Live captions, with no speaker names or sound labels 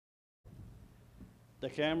The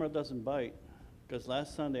camera doesn't bite, because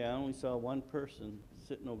last Sunday I only saw one person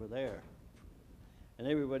sitting over there, and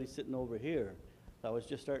everybody sitting over here. So I was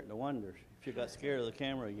just starting to wonder if you got scared of the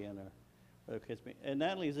camera again, or it kids me. And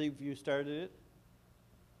Natalie, if you started it.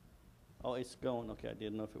 Oh, it's going. Okay, I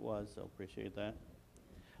didn't know if it was, so appreciate that.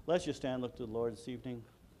 Let's just stand, look to the Lord this evening.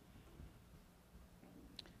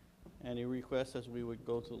 Any requests as we would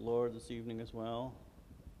go to the Lord this evening as well?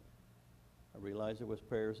 I realize there was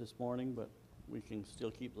prayers this morning, but we can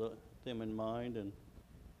still keep them in mind and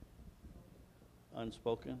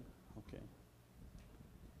unspoken. Okay.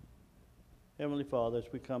 Heavenly Father, as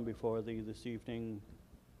we come before Thee this evening,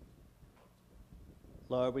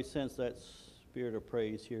 Lord, we sense that spirit of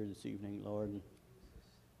praise here this evening, Lord.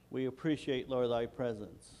 We appreciate, Lord, Thy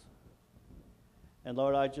presence. And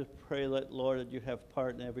Lord, I just pray that, Lord, that you have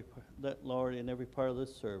part in every part of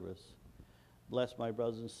this service. Bless my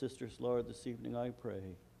brothers and sisters, Lord, this evening I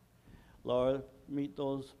pray. Lord, meet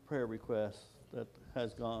those prayer requests that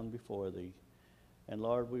has gone before Thee. And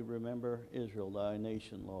Lord, we remember Israel, Thy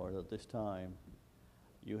nation, Lord, at this time.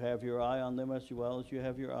 You have your eye on them as well as you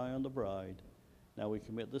have your eye on the bride. Now we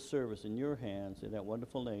commit this service in your hands, in that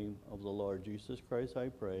wonderful name of the Lord Jesus Christ, I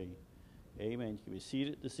pray. Amen. You can be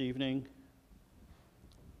seated this evening.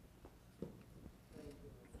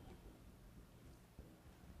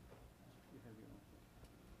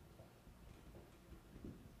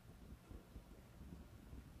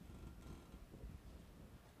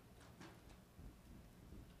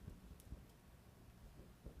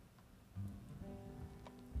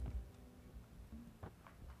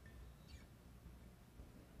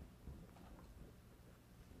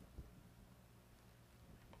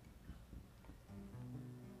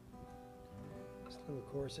 Little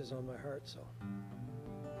chorus is on my heart, so.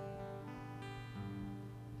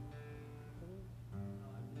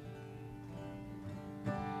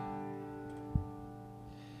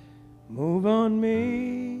 Move on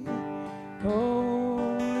me,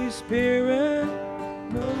 Holy Spirit,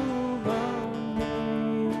 move on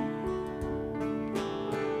me.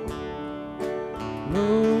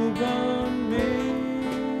 Move on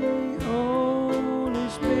me, Holy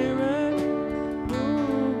Spirit,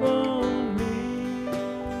 move on me.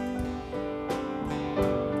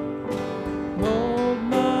 Mold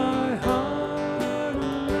my heart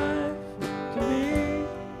and life to be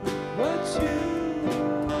what you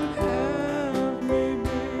would have me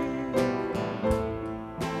be.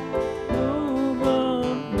 Move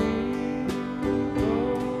on me,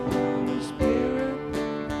 Holy Spirit,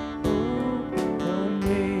 move on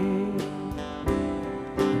me.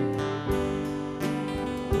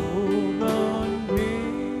 Move on me,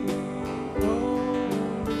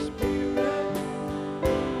 Holy Spirit.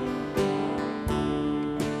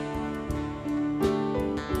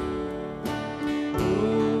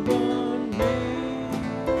 Move on me,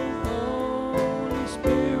 Holy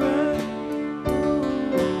Spirit,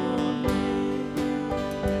 move on me.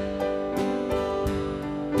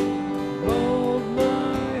 Mold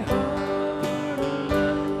my heart and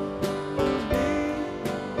life to be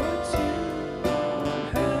what you would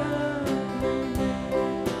have me be.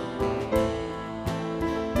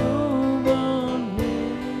 Move on me, Holy Spirit, move on me. Move on me,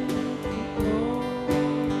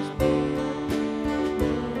 Holy Spirit,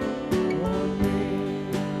 move on me.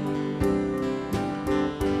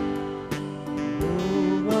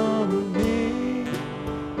 Move on me,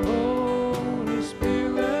 Holy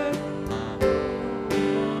Spirit, move on me.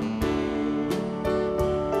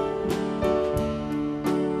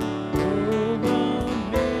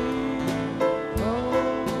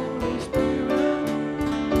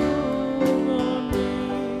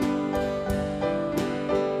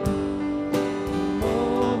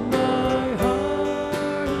 Mold my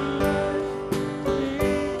heart and life to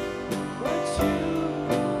be what you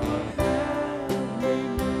would have me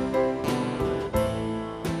be. Move on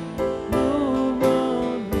me,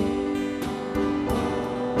 Holy Spirit,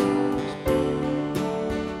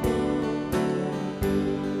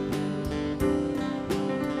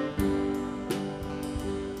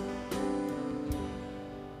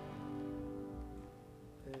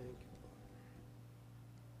 Thank you, Lord.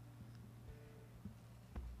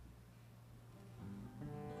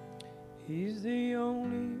 He's the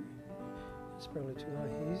only, it's probably too high.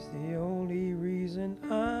 He's the only reason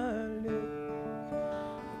I live.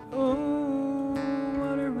 Oh,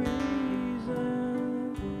 what a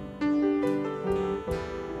reason.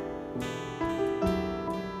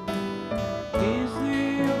 He's the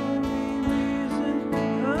only reason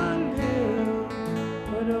I live.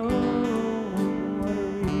 But oh, what a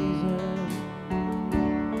reason.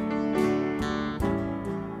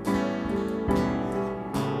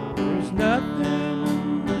 There's nothing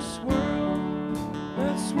in this world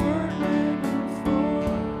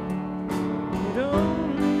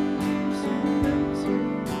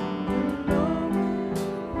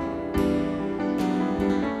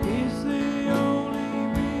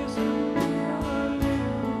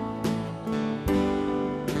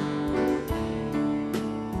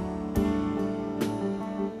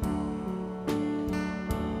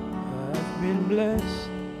blessed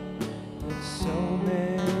with so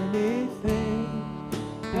many things.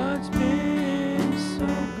 God's been so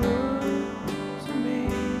good to me.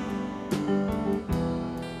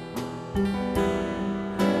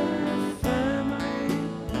 Family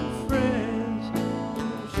and friends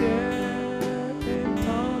share in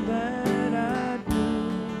all that I do.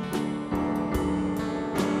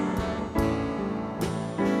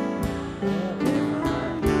 But if I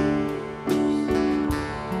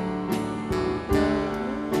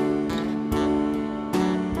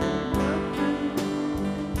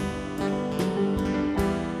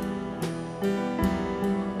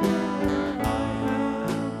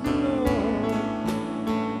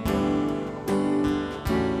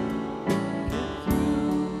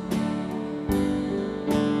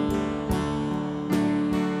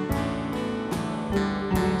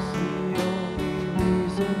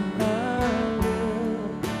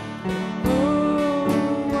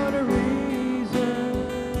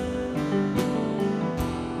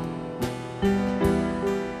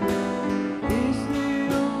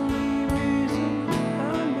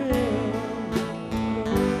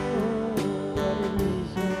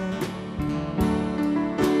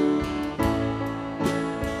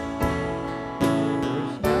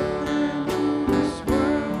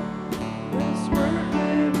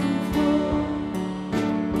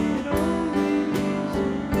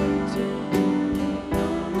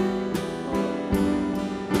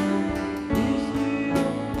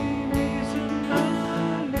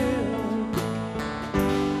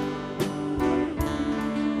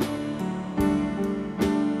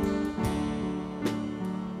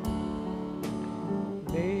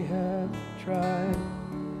tried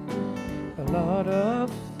a lot of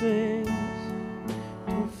things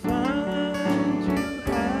to find you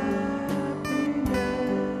happiness.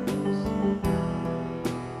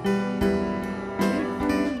 If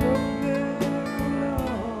you look there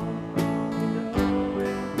alone, you know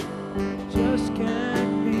it just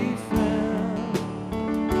can't be found.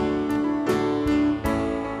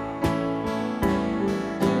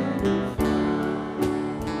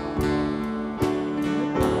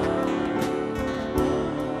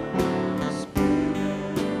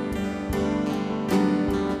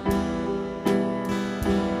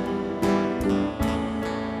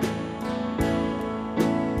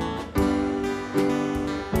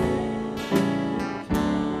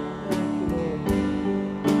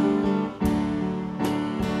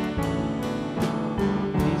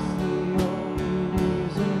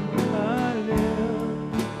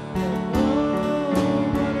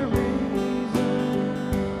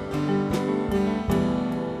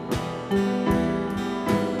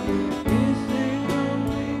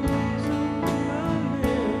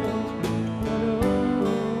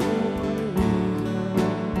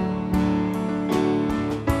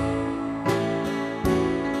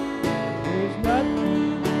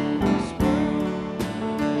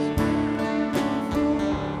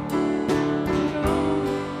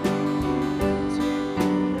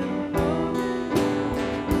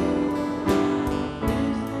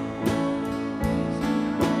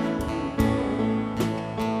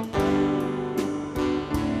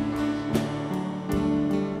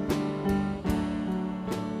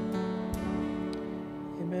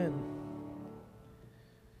 Amen.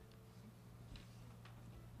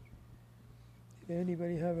 Did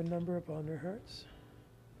anybody have a number upon their hearts?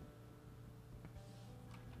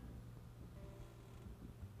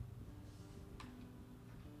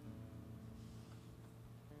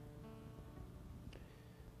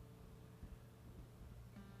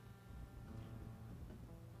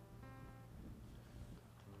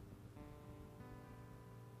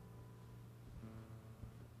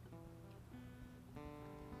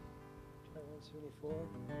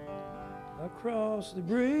 Across the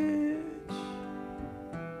bridge,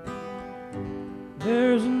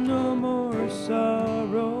 there's no more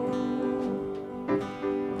sorrow.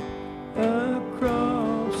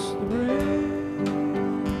 Across the bridge,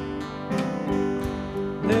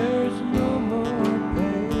 there's no more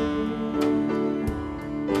pain.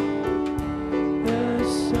 The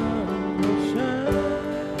sun will shine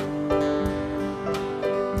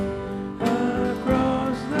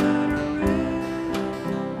across that river,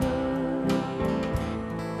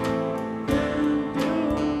 and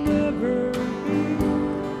you'll never be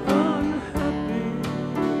unhappy.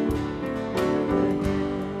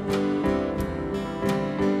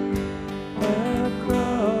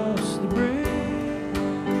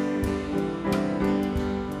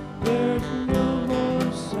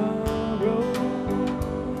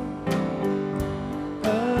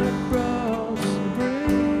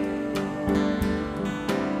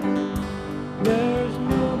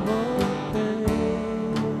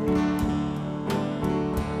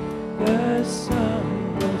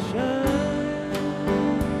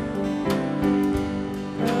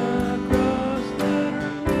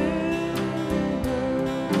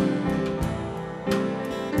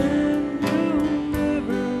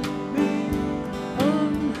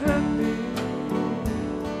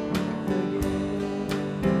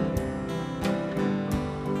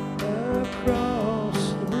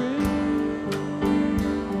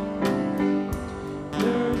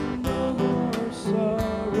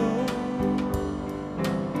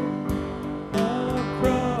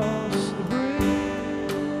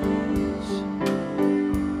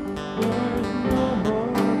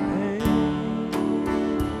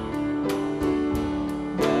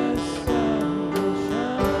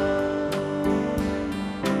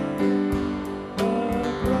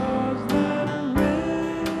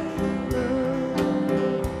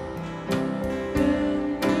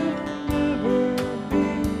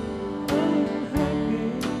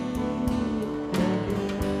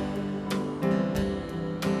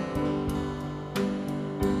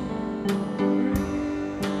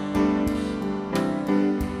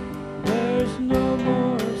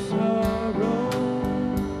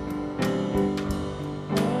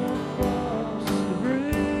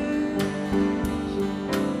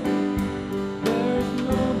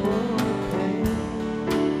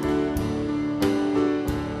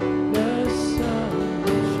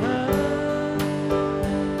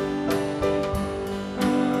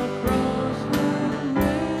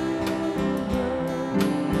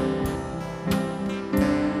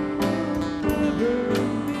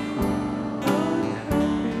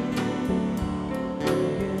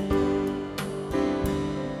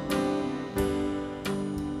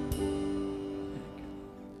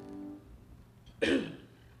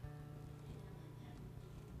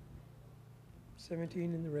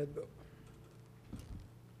 17 in the Red Book.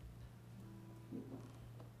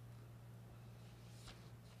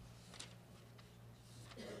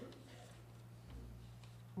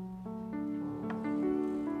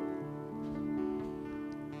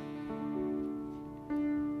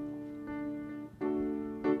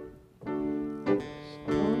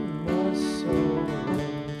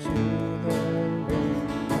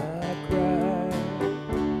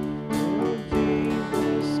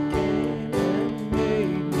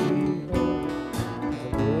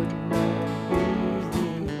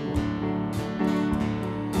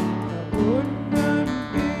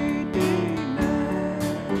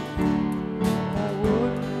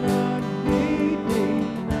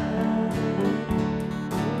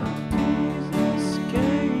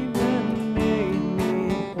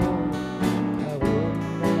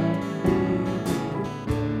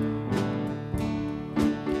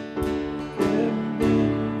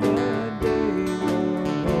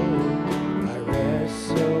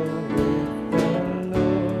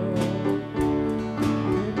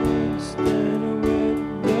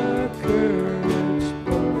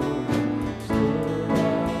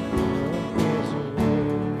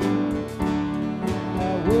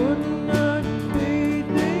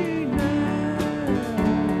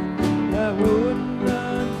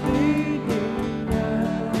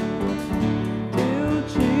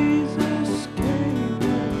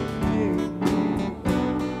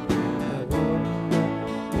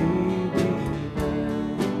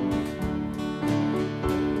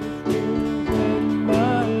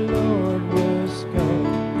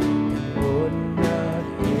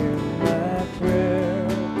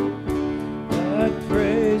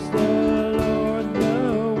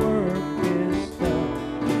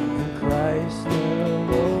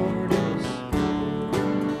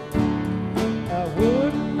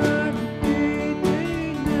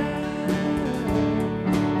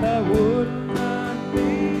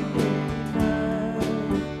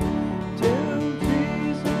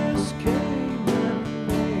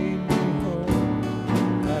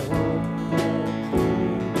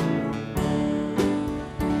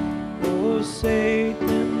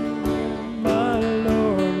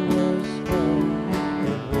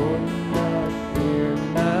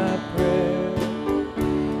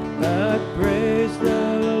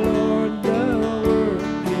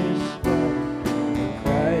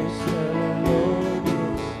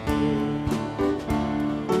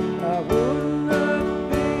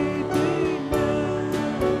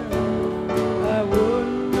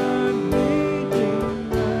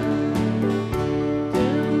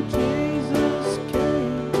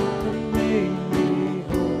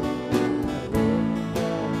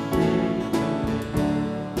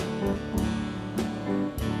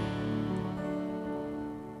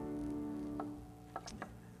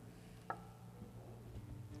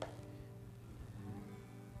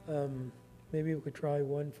 Maybe we could try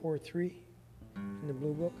 143 in the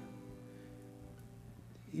Blue Book.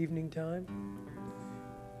 Evening time.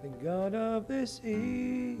 The God of this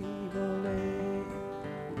evil age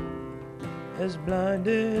has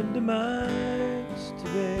blinded the minds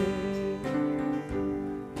today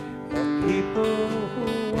of people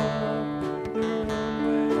who walk their own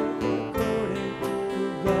way according to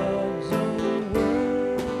God's own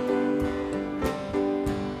word,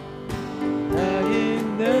 denying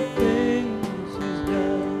the things He's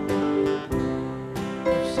done,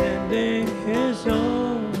 of sending His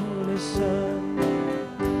only Son,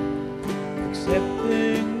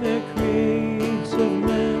 accepting the creeds of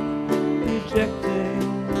men,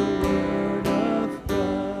 rejecting the word of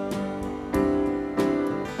God.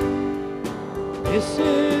 This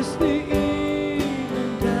is the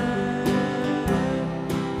evening time,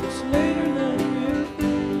 it's later than you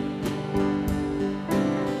think.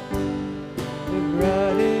 The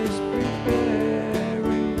bride is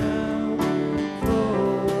preparing now for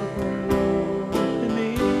her Lord and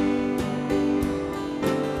me.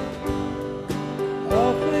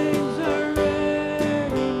 All things are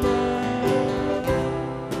ready now,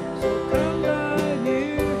 so come by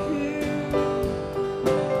here.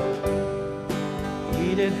 He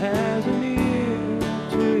that has an ear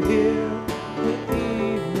to hear, the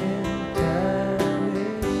evening time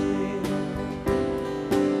is near.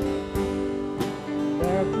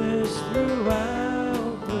 Darkness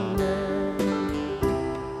throughout the land,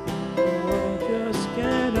 the world just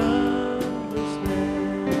can't understand.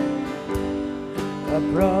 A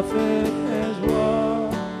prophet has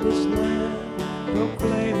walked this land,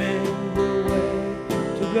 proclaiming the way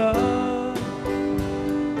to God.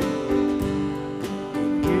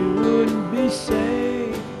 You wouldn't be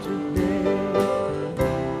saved today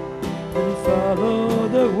and follow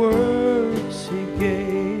the words He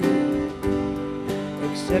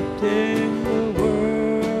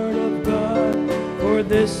for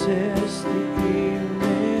this is the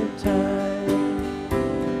evening time.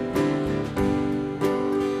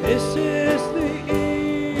 This is the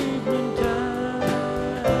evening time.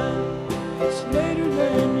 It's later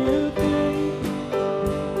than you think.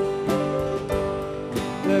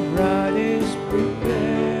 The bride is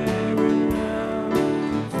preparing now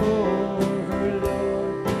for her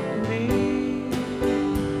Lord and me.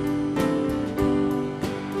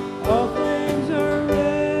 All things are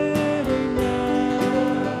ready now,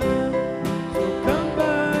 so come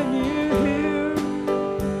by near here.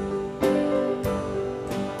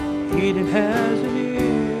 He that has an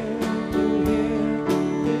ear to hear,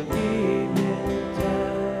 the evening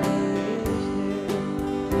time is near.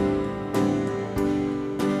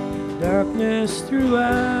 Darkness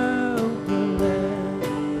throughout the land,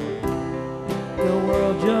 the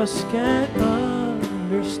world just can't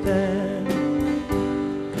understand.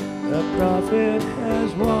 The prophet has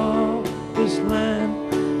walked this land,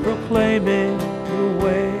 proclaiming the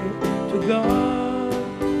way to God.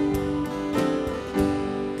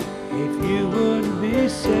 If you would be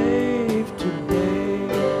saved today,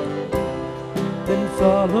 then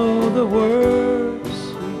follow the words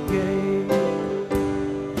he gave,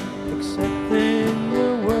 accepting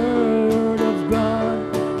the word of God,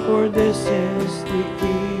 for this is the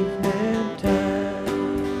evening time.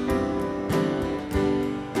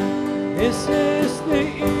 This is the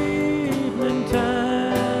evening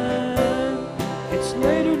time. It's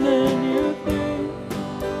later than you think.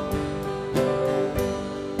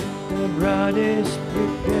 The bride is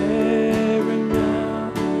preparing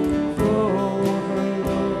now for her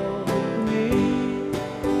Lord and me.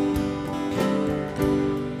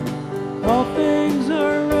 All things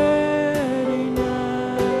are ready now.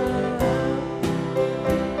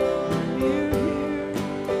 Near here.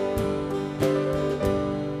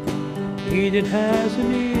 He that has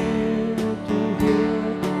an ear to hear,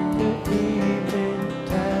 the evening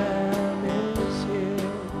time is here.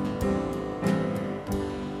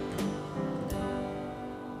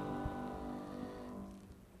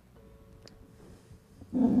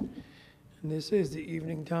 And this is the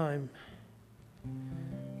evening time,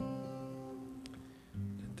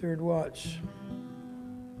 the third watch.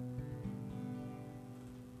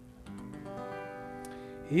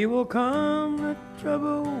 He will calm the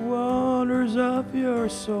troubled waters of your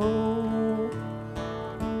soul.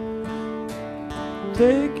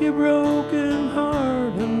 Take your broken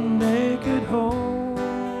heart and make it whole.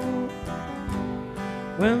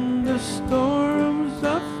 When the storms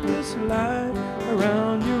of this life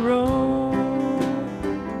around you roll,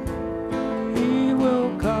 he will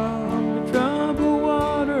calm the troubled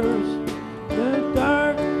waters, the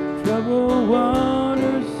dark troubled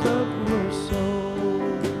waters of your soul.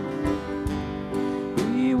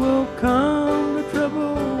 He will calm the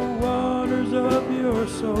troubled waters of your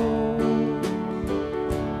soul.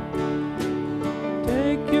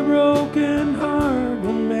 Take your broken heart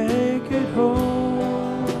and make it whole.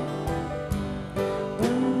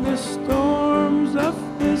 When the storms of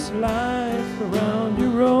this life around you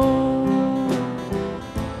roll,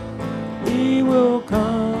 he will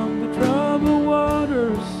calm the troubled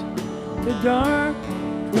waters, the dark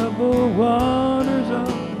troubled waters of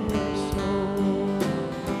your soul.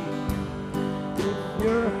 If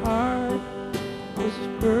your heart is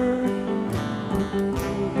burdened,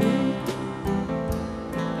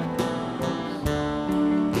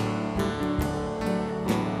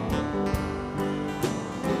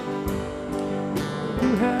 you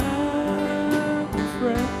have a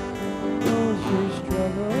friend who knows your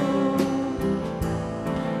struggle.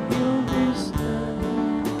 You'll be sad,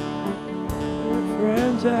 your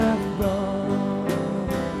friends have gone.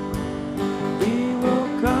 He will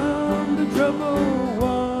calm the troubled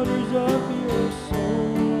waters of your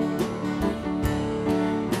soul.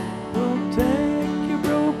 He'll take your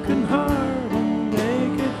broken heart and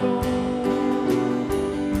make it whole.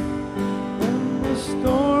 When the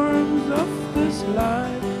storms of this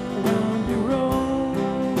life around you roll,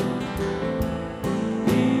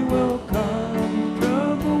 he will calm the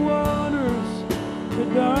troubled waters, the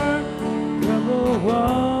dark troubled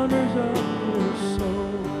waters of your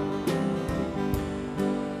soul.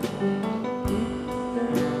 In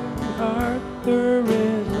your heart there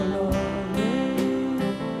is a longing,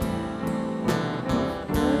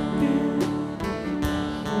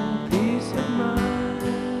 and peace of mind.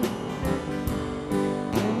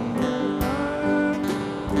 In your heart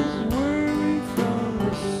is worry from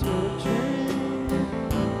the searching.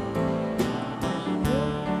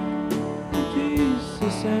 Look to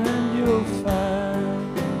Jesus and you'll find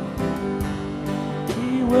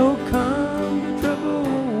he will calm the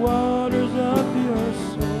troubled waters of your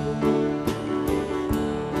soul.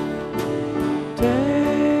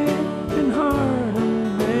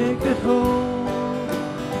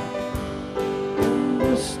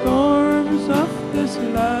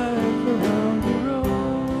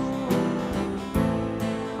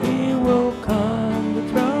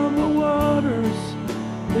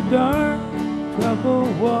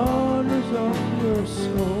 troubled waters of your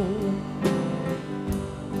soul.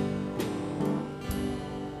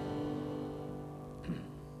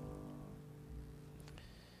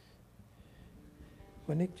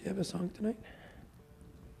 Well, Nick, do you have a song tonight?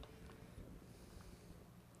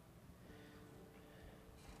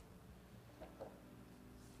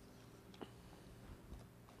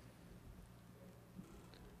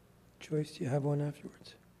 Joyce, do you have one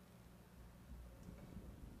afterwards?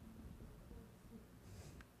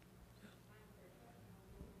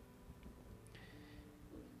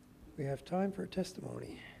 We have time for a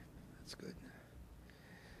testimony. That's good.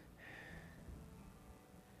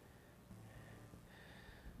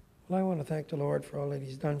 Well, I want to thank the Lord for all that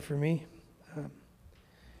He's done for me.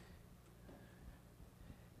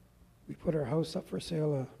 We put our house up for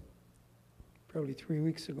sale probably 3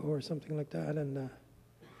 weeks ago or something like that, and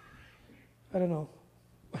I don't know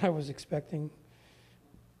what I was expecting.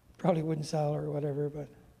 Probably wouldn't sell or whatever, but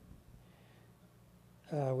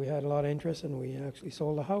we had a lot of interest, and we actually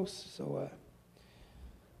sold the house. So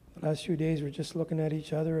the last few days, we're just looking at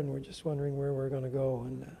each other, and we're just wondering where we're going to go.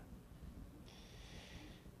 And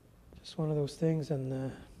just one of those things. And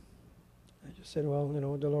I just said, well, you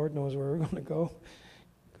know, the Lord knows where we're going to go,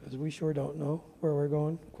 because we sure don't know where we're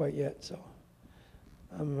going quite yet. So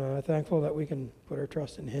I'm thankful that we can put our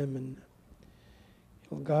trust in Him, and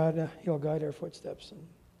He'll guide our footsteps. And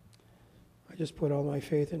I just put all my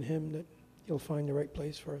faith in Him that He'll find the right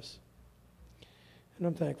place for us. And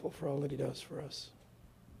I'm thankful for all that He does for us.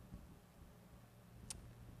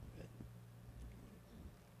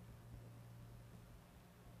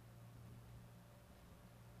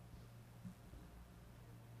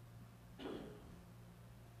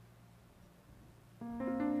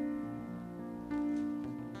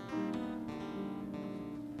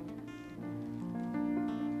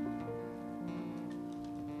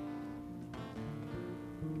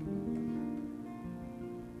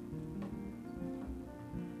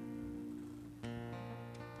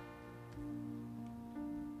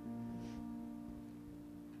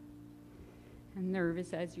 I'm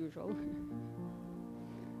nervous as usual.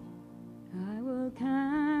 I will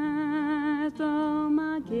cast all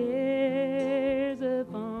my cares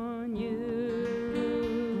upon you.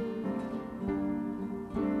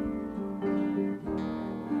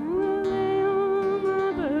 I will lay all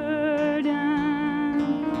my burden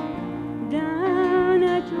down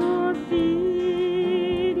at your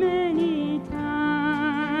feet many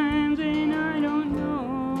times when I don't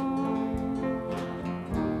know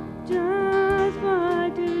just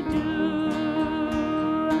what to do.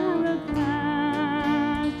 I will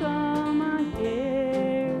cast all my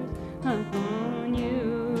cares upon you.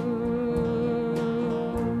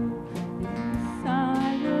 Yes,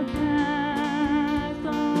 I will cast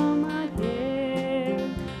all my cares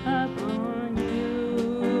upon you.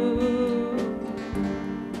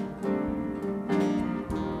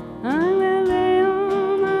 I will lay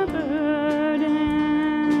all my burdens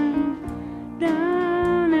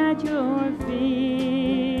down at your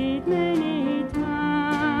feet many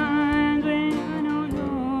times when I don't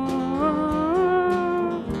know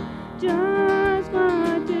just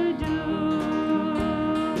what to do.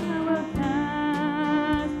 I will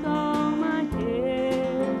cast all my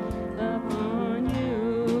cares upon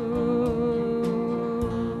you.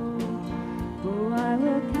 Oh, I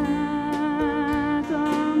will cast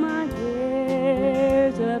all my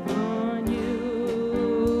cares upon you.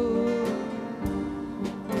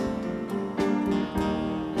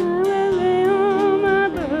 I will lay all my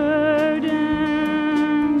burdens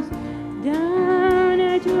down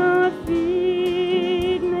at your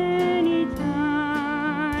feet many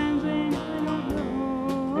times when I don't know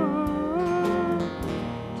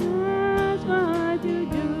just what to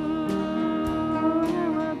do. I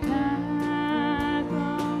will cast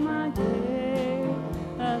all my cares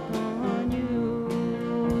upon you.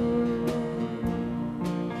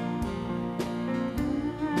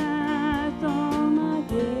 Cast all my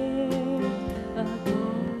cares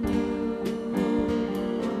upon you.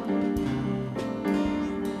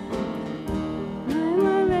 I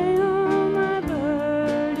will lay all my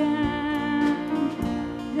burdens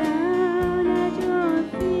down at your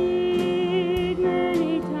feet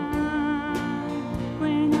many times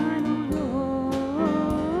when I don't know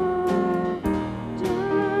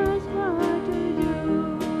just what to do.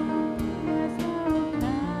 Yes, I'll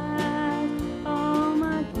cast all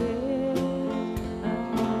my cares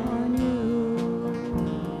upon you.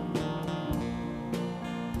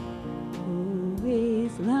 Who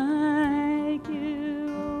is like you,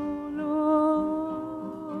 O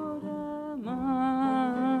Lord,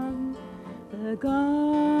 among the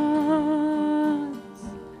gods?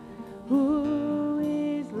 Who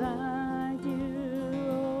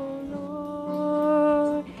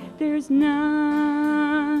there's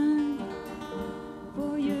none.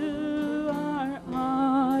 For you are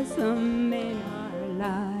awesome in our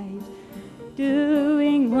lives,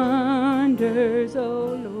 doing wonders,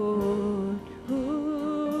 oh Lord.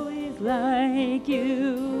 Who is like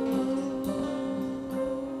you?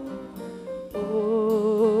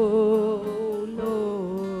 Oh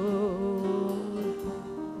Lord,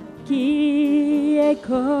 qui est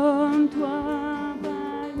comme toi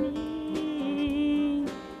parmi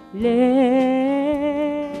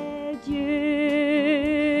les dieux,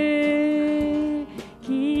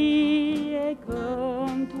 qui est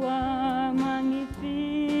comme toi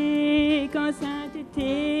magnifique en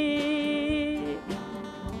sainteté,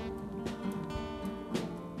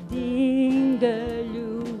 digne de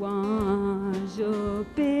louange,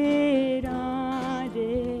 opérant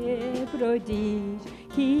des prodiges,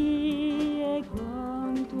 qui est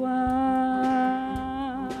comme toi,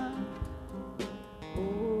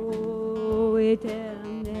 ô éternel.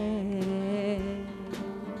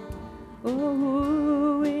 Oh,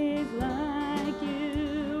 who is like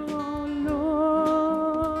you, oh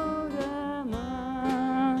Lord,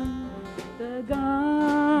 among the gods?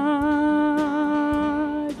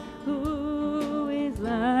 Who is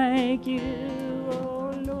like you,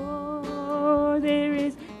 oh Lord? There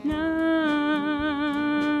is none,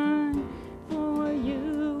 for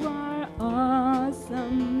you are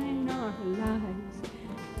awesome in our lives,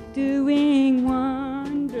 doing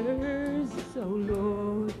wonders, oh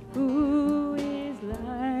Lord. Who is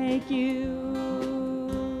like you?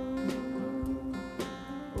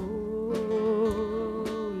 Oh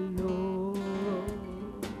Lord.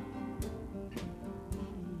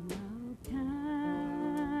 And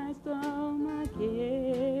I'll cast all my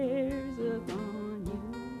cares upon you.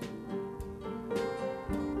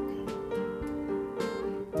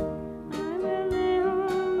 I will lay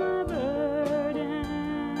all my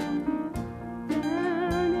burden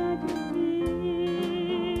down at your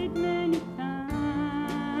feet many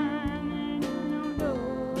times, and you know,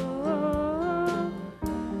 Lord,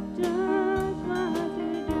 just what to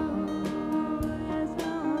do. Yes,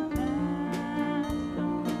 I'll cast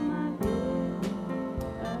all my cares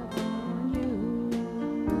upon you.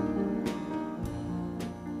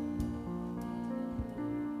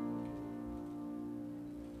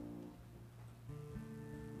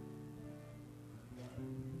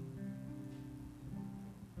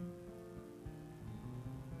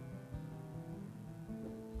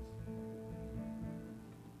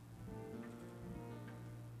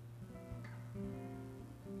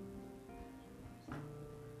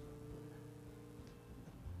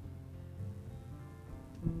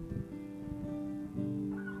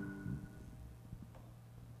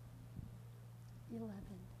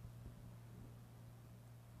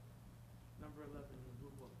 Number 11 in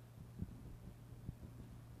Blue Book.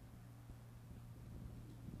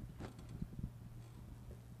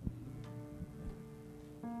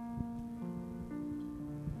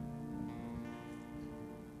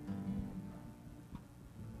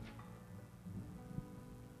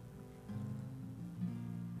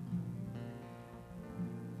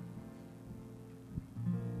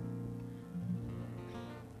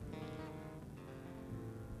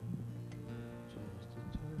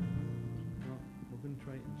 We're going to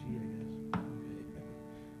try it in G, I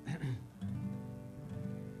guess.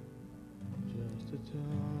 Just a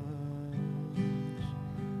touch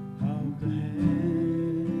of the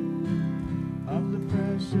hand of the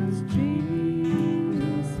precious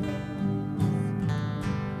Jesus,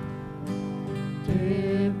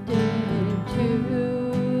 Dipped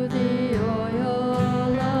into the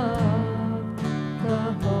oil of the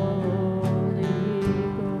Holy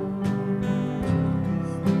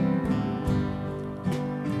Ghost.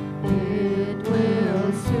 It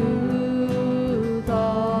will soothe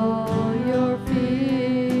all your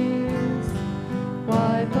fears,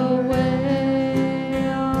 wipe away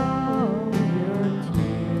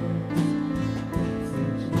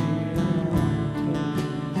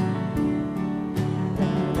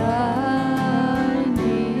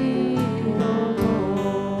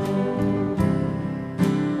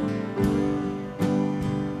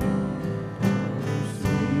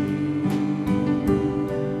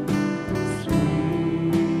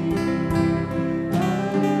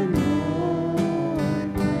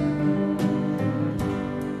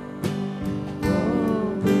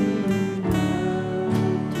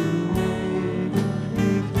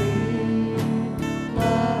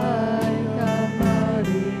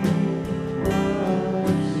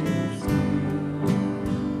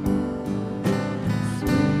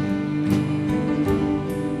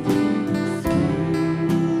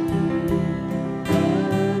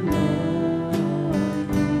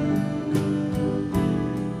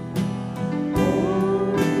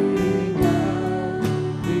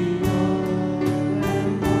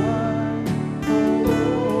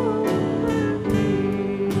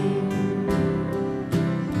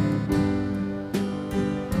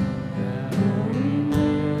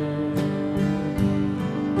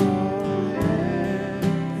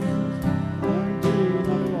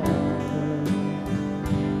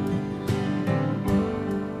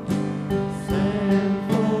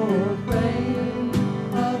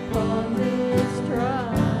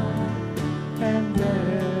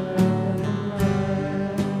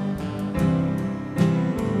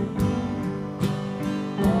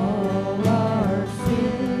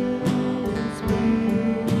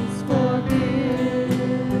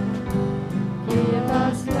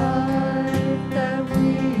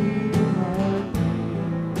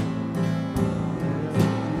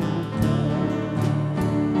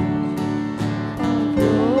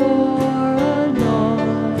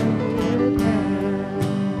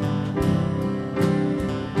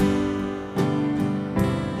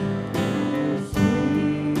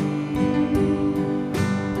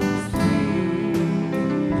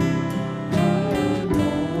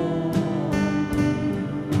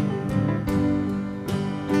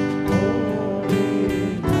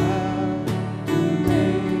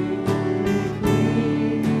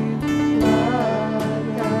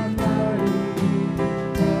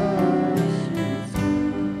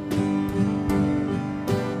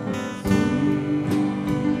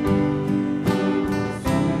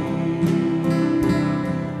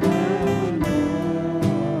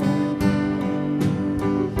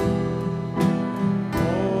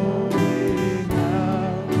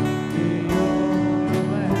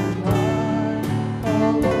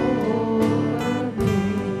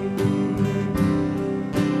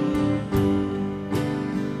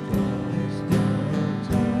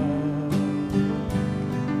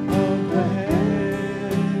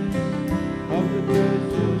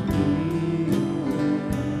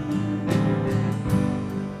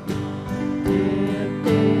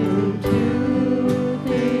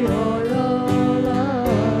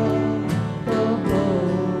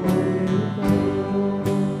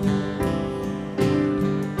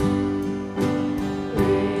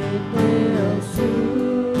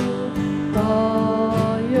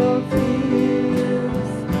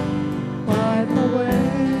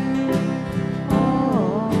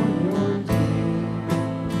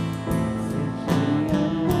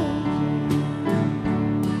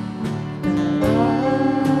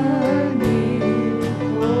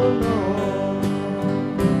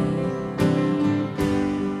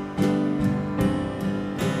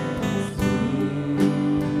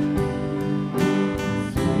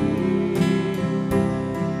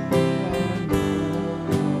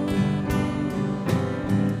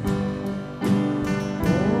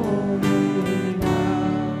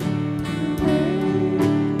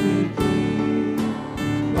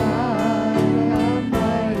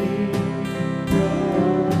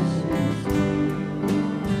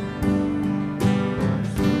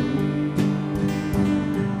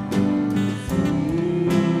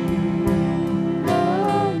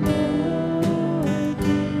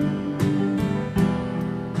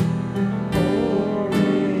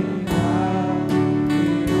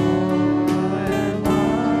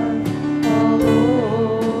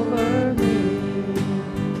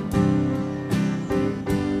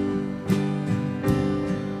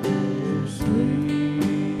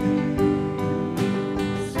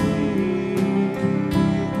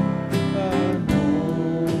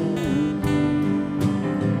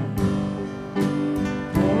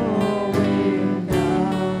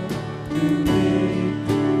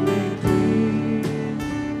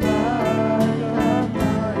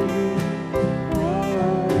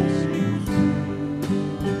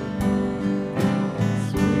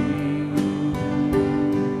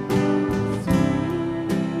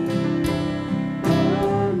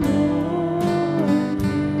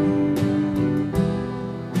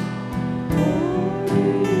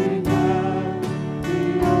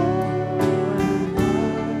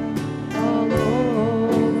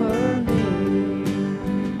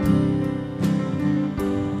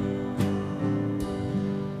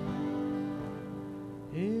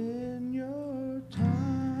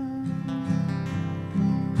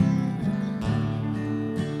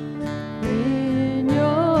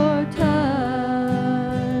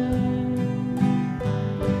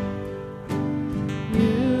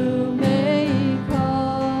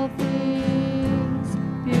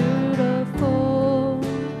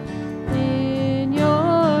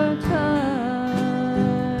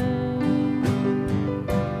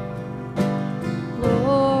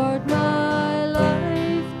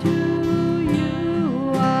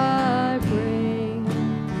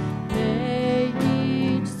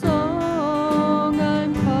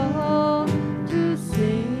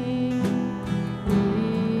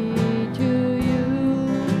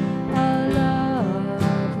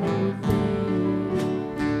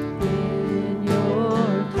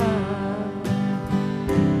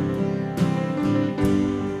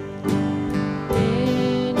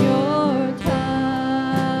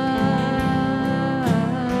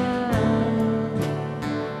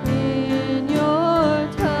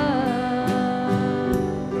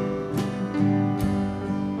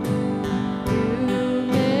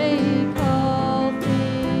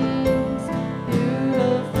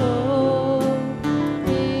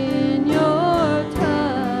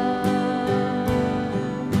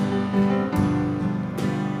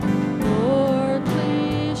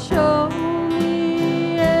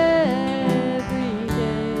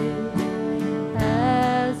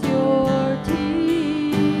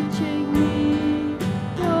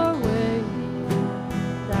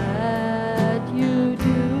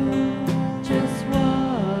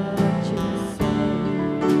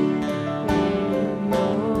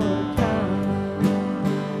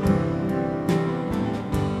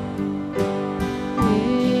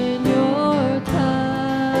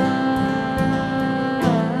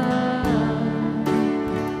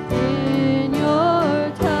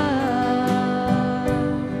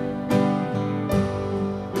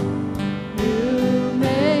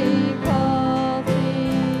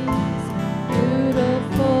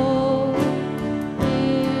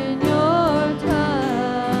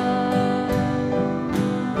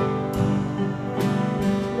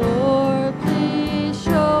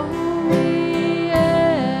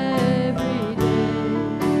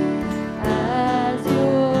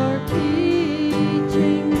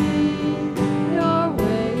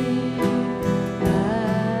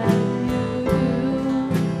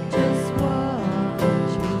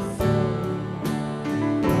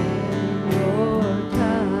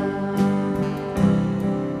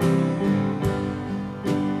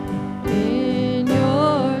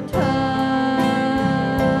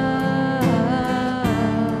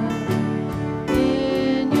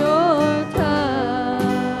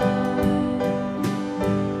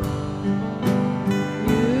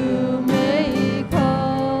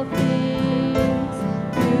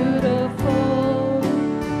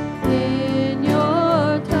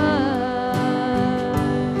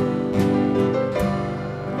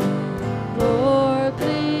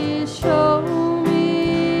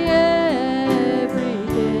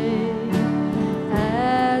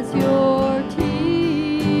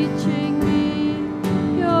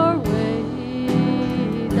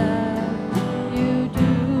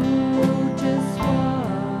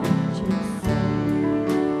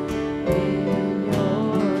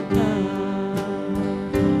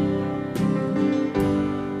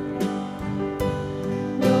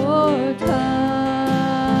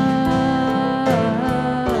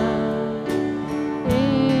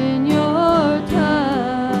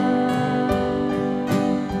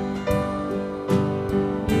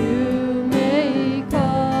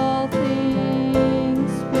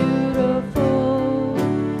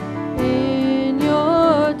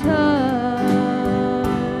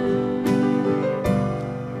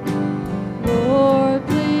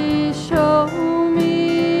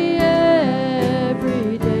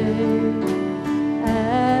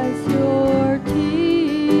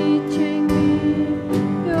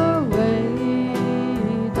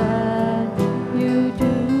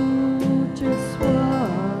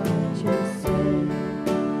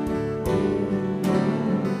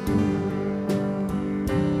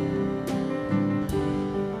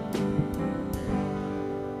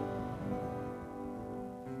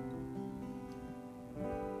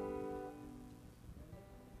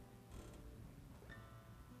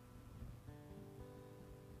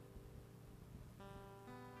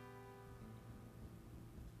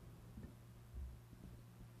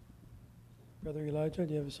Brother Elijah,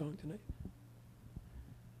 do you have a song tonight?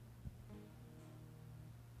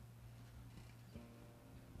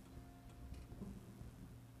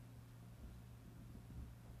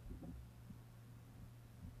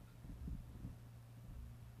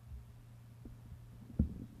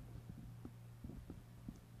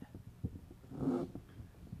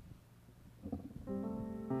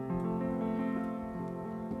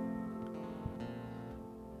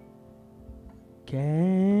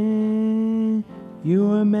 Can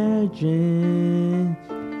you imagine?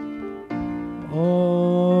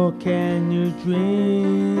 Oh, can you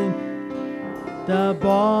dream? The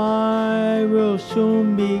boy will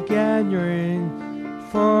soon be gathering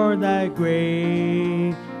for that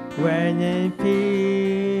great wedding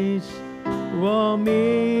feast. We'll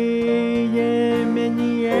meet him in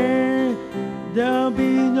the air. There'll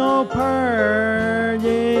be no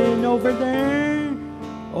parting over there.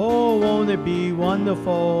 Oh, won't it be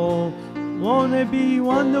wonderful? Won't it be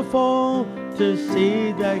wonderful to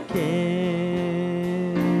see the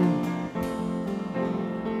King?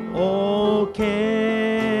 Oh,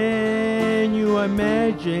 can you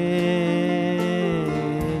imagine?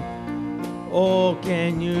 Oh,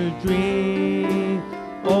 can you dream?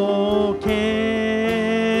 Oh,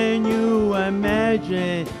 can you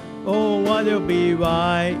imagine? Oh, what it'll be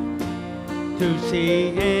like to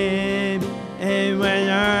see him. And when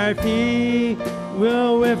our feet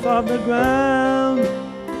will lift off the ground,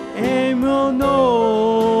 and we'll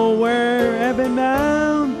know we're heaven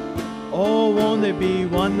bound. Oh, won't it be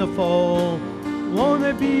wonderful? Won't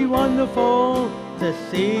it be wonderful to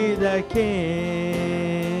see the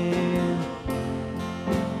King?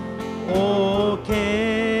 Oh,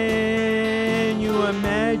 can you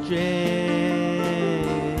imagine?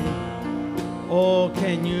 Oh,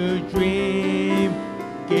 can you dream?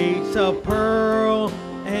 Gates of pearl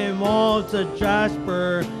and walls of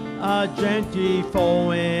jasper, a gently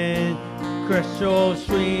flowing crystal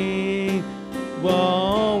stream.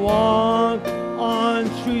 We'll walk on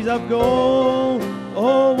streets of gold,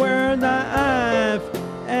 oh, where the earth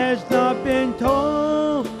has not been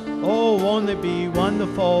told. Oh, won't it be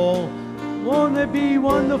wonderful? Won't it be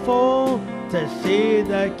wonderful to see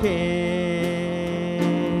the King?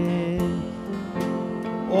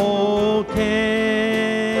 Oh,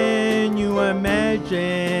 can you imagine?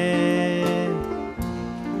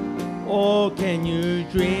 Oh, can you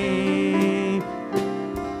dream?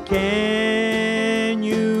 Can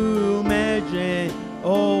you imagine?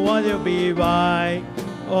 Oh, what it'll be like,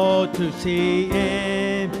 oh, to see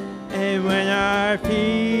him. And when our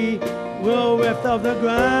feet will lift off the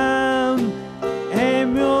ground,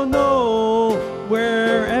 and we'll know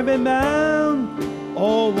we're heaven bound.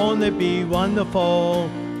 Oh, won't it be wonderful?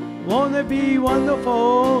 Won't it be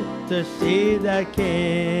wonderful to see the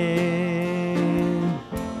King?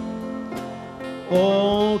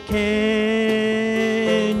 Oh,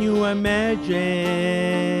 can you imagine?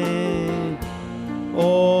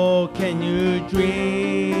 Oh, can you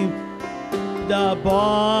dream? The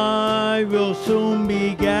boy will soon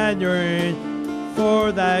be gathering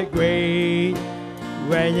for that great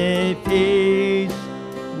wedding feast.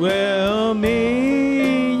 We'll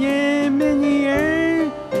meet him in the air.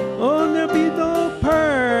 Oh, there'll be no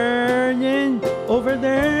parting over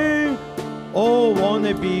there. Oh, won't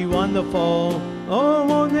it be wonderful? Oh,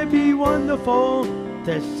 won't it be wonderful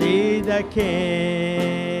to see the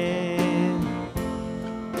King?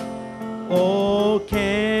 Oh,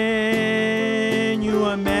 can you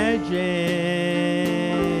imagine?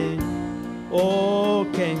 Oh,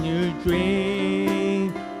 can you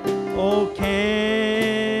dream? Oh,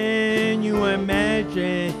 can you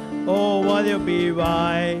imagine? Oh, what it'll be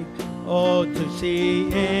like, oh, to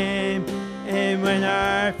see him. And when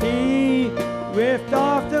our feet lift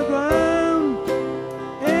off the ground,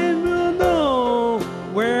 and we'll know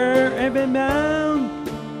we're heaven bound.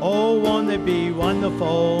 Oh, won't it be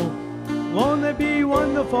wonderful? Won't it be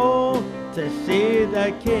wonderful to see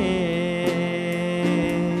the King?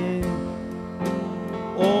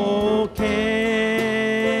 Oh,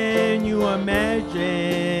 can you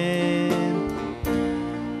imagine?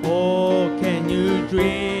 Oh, can you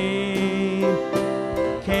dream?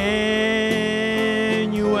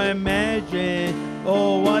 Can you imagine?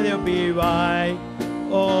 Oh, what it'll be like,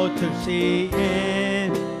 oh, to see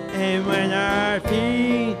him. And when our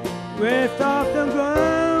feet lift off the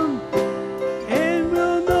ground, and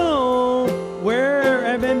we'll know we're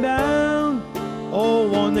heaven bound. Oh,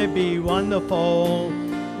 won't it be wonderful?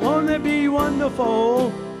 Won't it be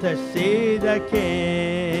wonderful to see the King?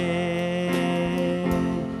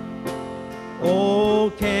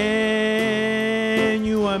 Oh, can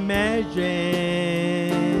you imagine?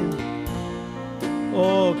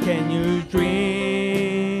 Oh, can you dream?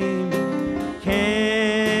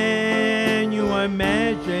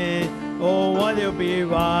 imagine, oh, what it'll be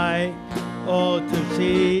like, oh, to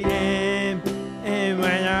see Him. And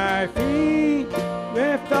when our feet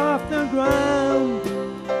lift off the ground,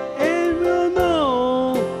 and we'll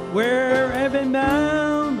know we're heaven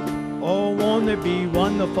bound. Oh, won't it be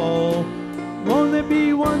wonderful? Won't it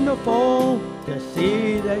be wonderful to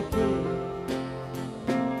see the King?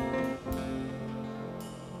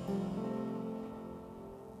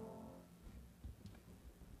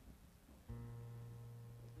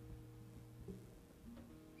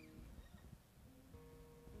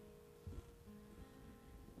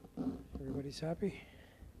 Everybody's happy?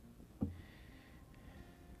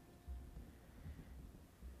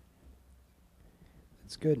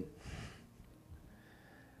 That's good.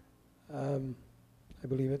 I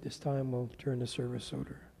believe at this time we'll turn the service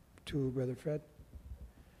over to Brother Fred.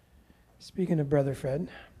 Speaking of Brother Fred,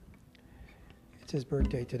 it's his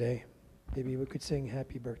birthday today. Maybe we could sing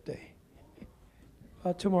happy birthday.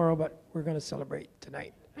 Well, tomorrow, but we're going to celebrate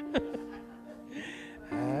tonight.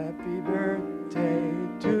 Happy birthday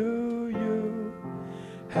to you.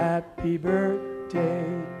 Happy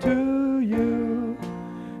birthday to you.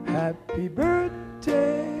 Happy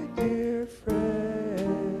birthday, dear Fred.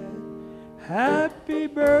 Happy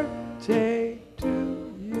birthday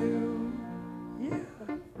to you. Yeah.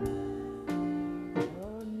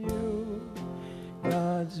 On you.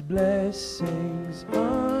 God's blessings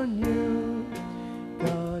on you.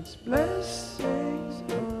 God's blessings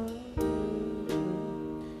on you.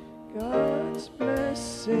 God's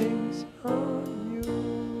blessings on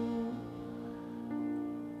you.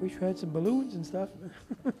 Wish we had some balloons and stuff.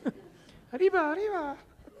 Arriba, arriba.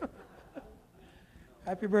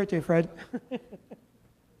 Happy birthday, Fred.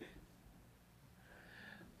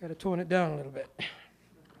 Got to tone it down a little bit.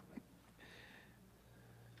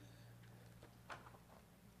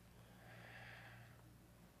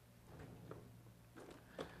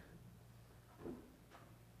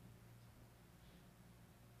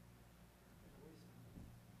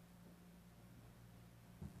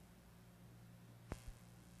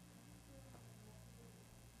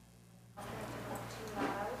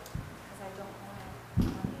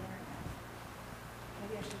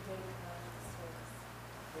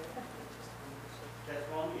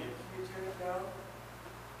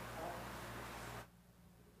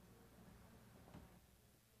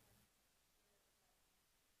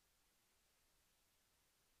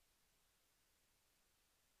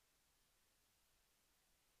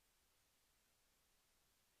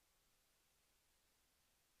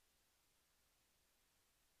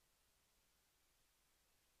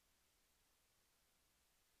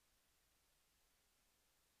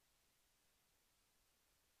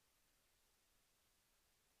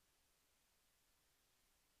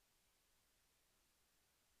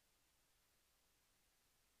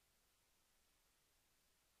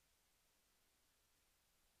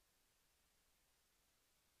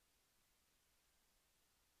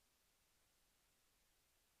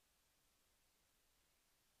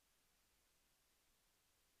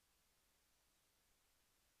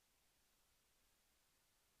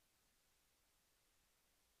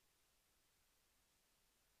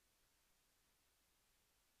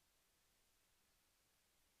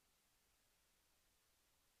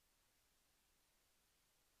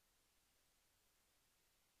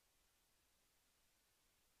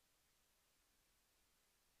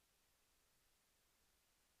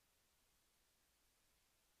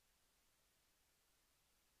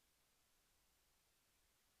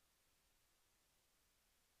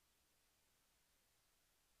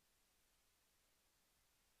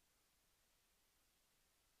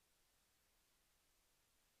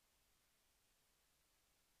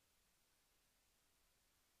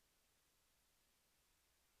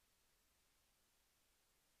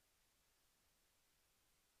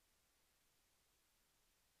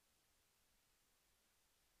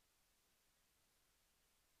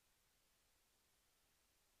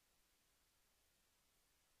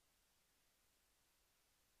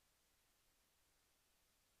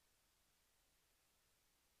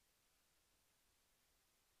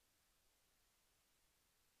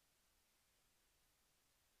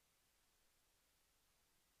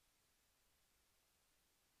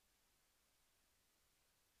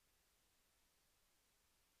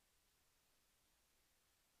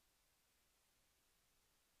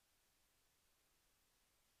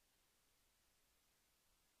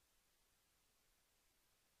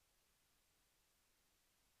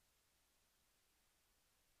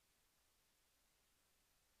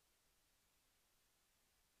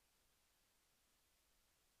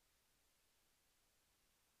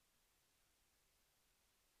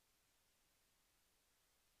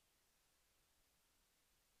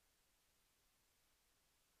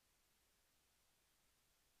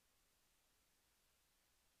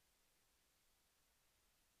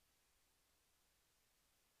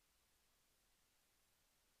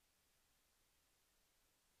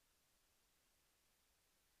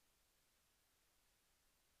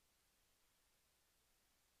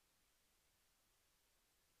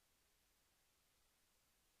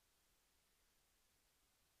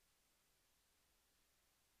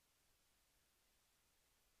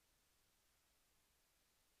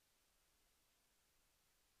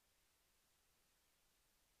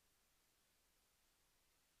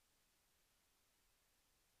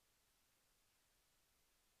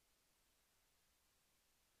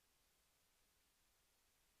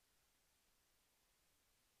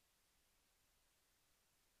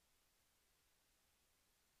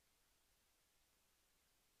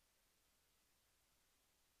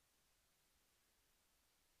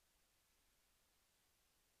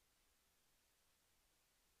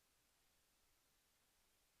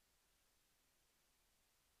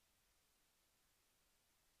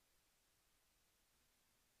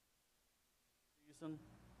 listen.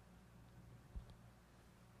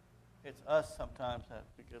 It's us sometimes that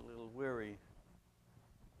we get a little weary.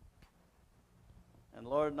 And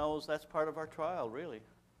Lord knows that's part of our trial, really,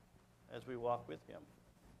 as we walk with Him.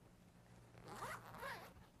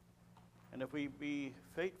 And if we be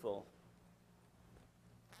faithful,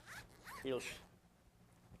 He'll,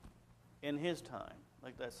 in His time,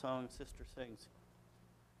 like that song Sister sings,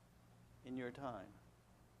 in your time.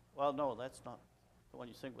 Well, no, that's not the one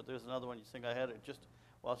you sing, but there's another one you sing. I had it just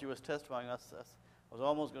while she was testifying. I was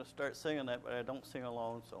almost going to start singing that, but I don't sing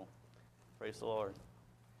alone, so praise the Lord.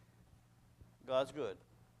 God's good.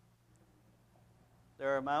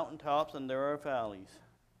 There are mountaintops and there are valleys,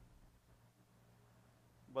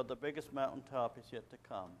 but the biggest mountaintop is yet to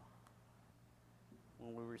come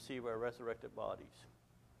when we receive our resurrected bodies.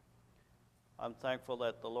 I'm thankful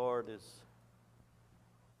that the Lord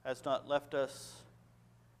has not left us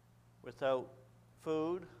without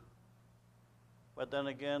food, but then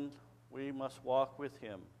again, we must walk with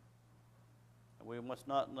Him. And we must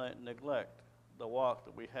not neglect the walk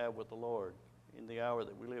that we have with the Lord in the hour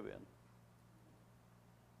that we live in.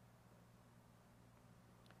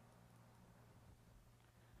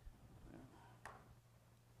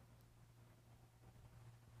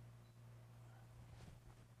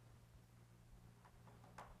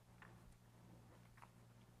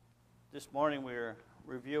 This morning we are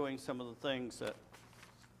reviewing some of the things that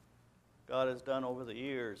God has done over the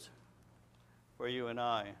years for you and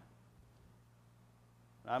I.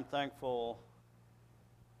 I'm thankful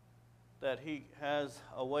that He has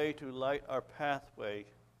a way to light our pathway,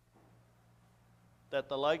 that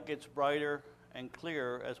the light gets brighter and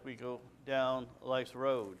clearer as we go down life's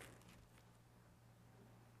road.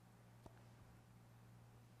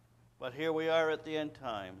 But here we are at the end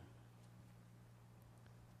time.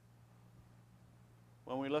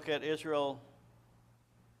 When we look at Israel,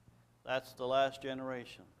 that's the last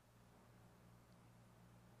generation.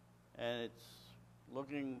 And it's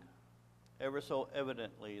looking ever so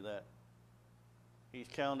evidently that He's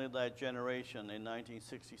counted that generation in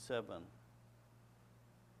 1967.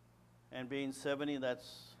 And being 70,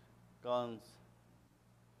 that's gone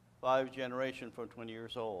 5 generations from 20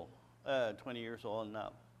 years old and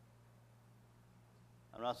up.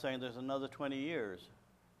 I'm not saying there's another 20 years.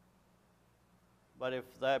 But if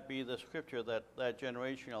that be the scripture, that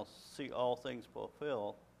generation will see all things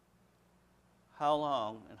fulfilled, how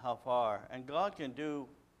long and how far? And God can do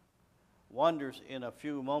wonders in a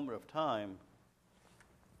few moments of time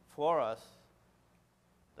for us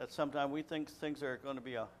that sometimes we think things are going to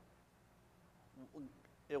be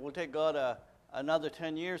it will take God another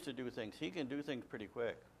 10 years to do things. He can do things pretty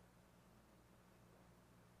quick.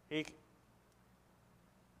 He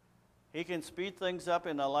can speed things up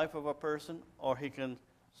in the life of a person, or He can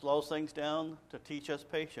slow things down to teach us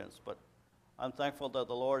patience. But I'm thankful that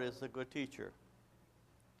the Lord is a good teacher.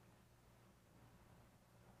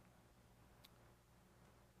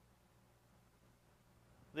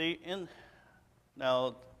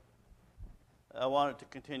 Now, I wanted to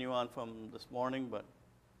continue on from this morning, but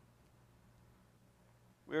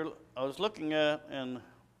I was looking at and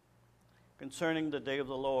concerning the day of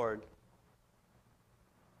the Lord,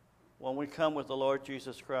 when we come with the Lord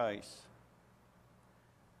Jesus Christ,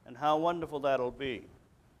 and how wonderful that'll be.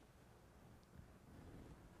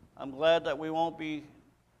 I'm glad that we won't be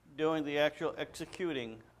doing the actual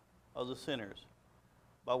executing of the sinners,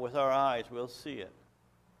 but with our eyes we'll see it.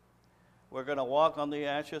 We're going to walk on the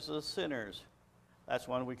ashes of the sinners. That's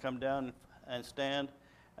when we come down and stand.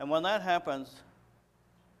 And when that happens,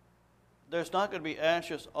 there's not going to be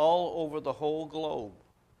ashes all over the whole globe.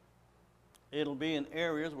 It'll be in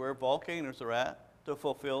areas where volcanoes are at to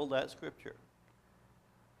fulfill that scripture.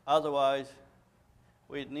 Otherwise,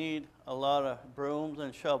 we'd need a lot of brooms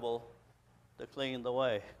and shovel to clean the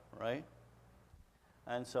way, right?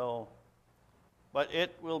 And so, but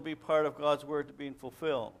it will be part of God's word to being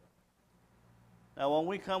fulfilled. Now, when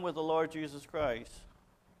we come with the Lord Jesus Christ,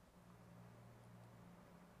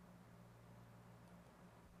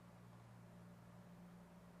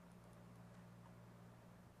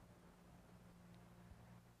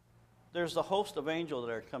 there's a host of angels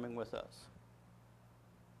that are coming with us.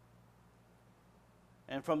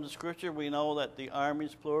 And from the scripture, we know that the army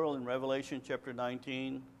is plural in Revelation chapter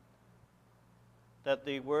 19, that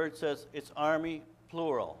the word says it's army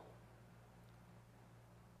plural.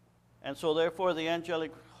 And so therefore the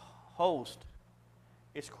angelic host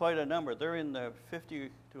is quite a number. They're in the 50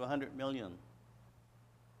 to 100 million.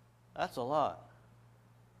 That's a lot.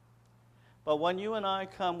 But when you and I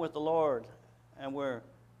come with the Lord and we're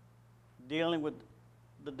dealing with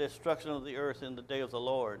the destruction of the earth in the day of the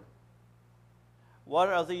Lord, what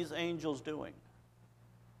are these angels doing?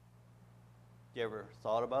 You ever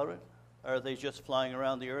thought about it? Are they just flying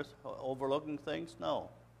around the earth overlooking things? No.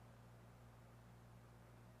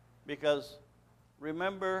 Because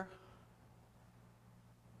remember,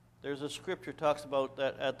 there's a scripture talks about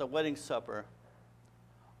that at the wedding supper,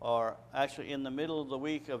 or actually in the middle of the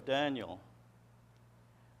week of Daniel,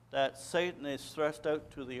 that Satan is thrust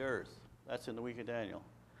out to the earth. That's in the week of Daniel.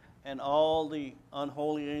 And all the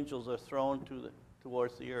unholy angels are thrown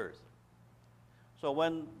towards the earth. So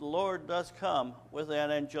when the Lord does come with the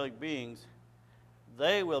angelic beings,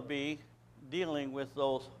 they will be dealing with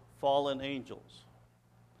those fallen angels.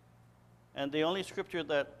 And the only scripture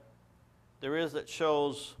that there is that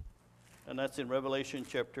shows, and that's in Revelation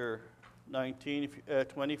chapter 20,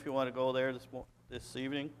 if you want to go there this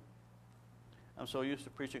evening. I'm so used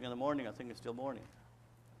to preaching in the morning, I think it's still morning.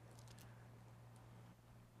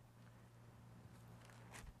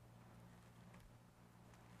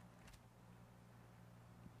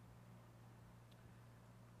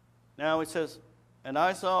 Now it says, "And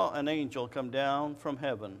I saw an angel come down from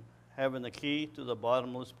heaven, having the key to the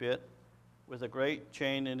bottomless pit, with a great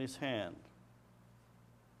chain in his hand.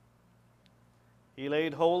 He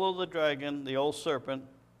laid hold of the dragon, the old serpent,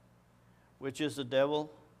 which is the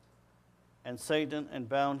devil and Satan, and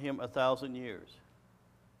bound him 1,000 years."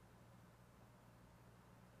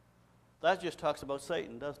 That just talks about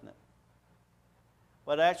Satan, doesn't it?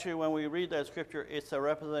 But actually, when we read that scripture, it's a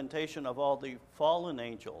representation of all the fallen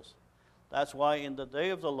angels. That's why in the day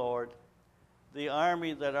of the Lord, the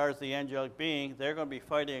army that are the angelic being, they're going to be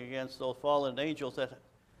fighting against those fallen angels that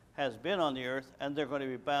has been on the earth, and they're going to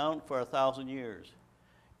be bound for 1,000 years.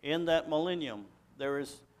 In that millennium, there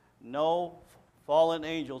is no fallen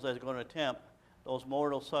angels that's going to tempt those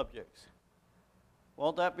mortal subjects.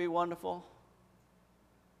 Won't that be wonderful?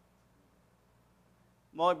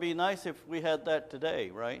 Well, it'd be nice if we had that today,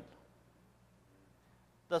 right?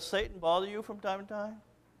 Does Satan bother you from time to time?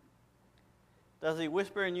 Does he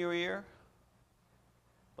whisper in your ear?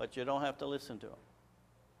 But you don't have to listen to him.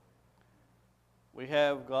 We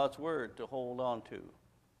have God's word to hold on to.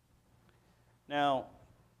 Now,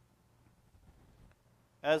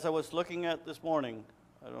 as I was looking at this morning,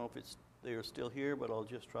 I don't know if they are still here, but I'll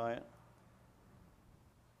just try it.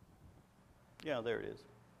 Yeah, there it is.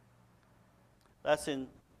 That's in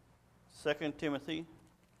 2 Timothy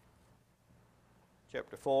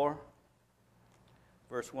chapter 4,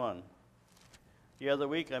 verse 1. The other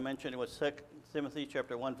week I mentioned it was 2 Timothy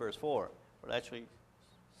chapter 1, verse 4, but actually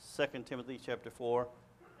 2 Timothy chapter 4,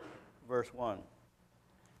 verse 1.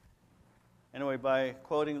 Anyway, by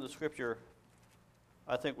quoting the scripture,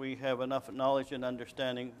 I think we have enough knowledge and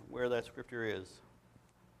understanding where that scripture is.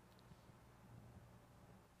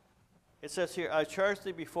 It says here, "I charge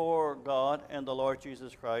thee before God and the Lord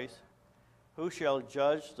Jesus Christ, who shall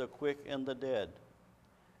judge the quick and the dead,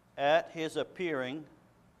 at his appearing,"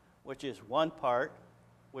 which is one part,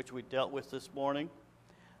 which we dealt with this morning.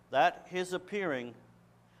 That his appearing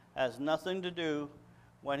has nothing to do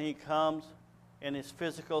when he comes in his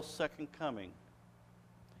physical second coming.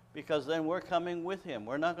 Because then we're coming with him.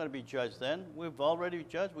 We're not going to be judged then. We've already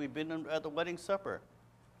judged. We've been at the wedding supper.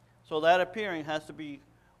 So that appearing has to be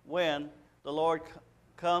when the Lord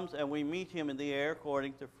comes and we meet him in the air,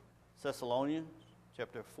 according to Thessalonians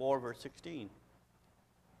chapter 4, verse 16.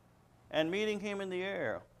 And meeting him in the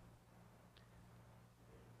air.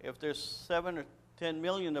 If there's 7 or 10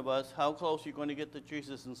 million of us, how close are you going to get to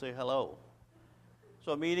Jesus and say hello?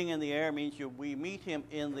 So meeting in the air means we meet him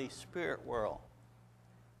in the spirit world.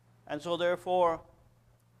 And so therefore,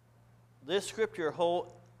 this scripture,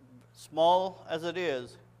 small as it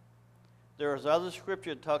is, there is other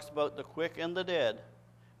scripture that talks about the quick and the dead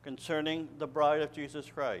concerning the bride of Jesus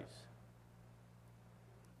Christ.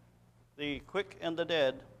 The quick and the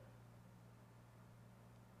dead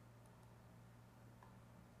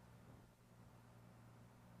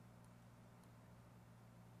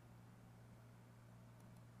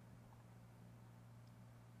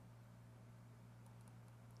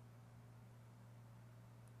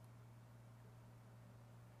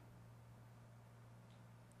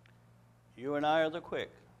you and I are the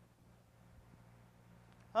quick.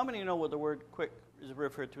 How many know what the word quick is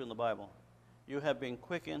referred to in the Bible? You have been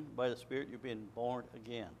quickened by the Spirit. You've been born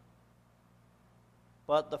again.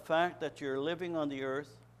 But the fact that you're living on the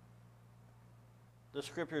earth, the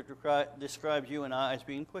Scripture describes you and I as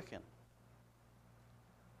being quickened.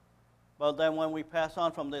 But then when we pass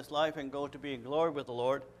on from this life and go to be in glory with the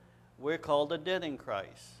Lord, we're called the dead in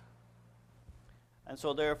Christ. And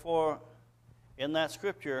so therefore, in that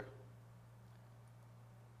Scripture,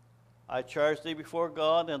 "I charge thee before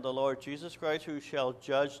God and the Lord Jesus Christ, who shall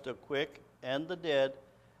judge the quick and the dead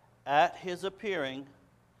at his appearing."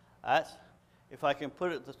 if I can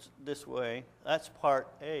put it this way, that's part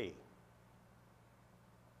A.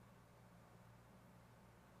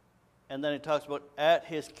 And then it talks about at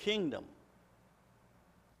his kingdom.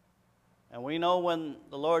 And we know when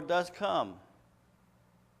the Lord does come,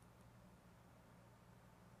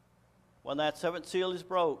 when that seventh seal is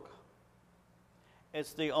broke,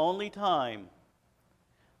 it's the only time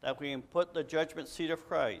that we can put the judgment seat of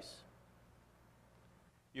Christ.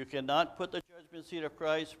 You cannot put the judgment seat of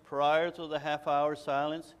Christ prior to the half-hour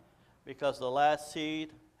silence because the last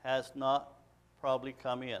seed has not probably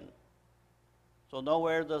come in. So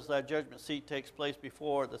nowhere does that judgment seat take place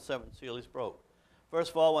before the seventh seal is broke.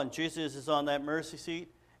 First of all, when Jesus is on that mercy seat,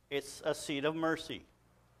 it's a seat of mercy.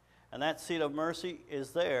 And that seat of mercy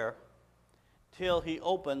is there till he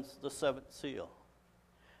opens the seventh seal.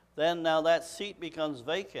 Then now that seat becomes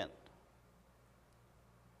vacant.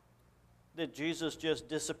 Did Jesus just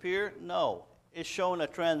disappear? No. It's shown a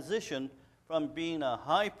transition from being a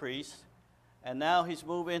high priest, and now he's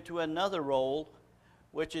moved into another role,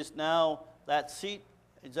 which is now that seat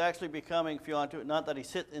is actually becoming, if you want to, not that he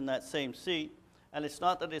sits in that same seat, and it's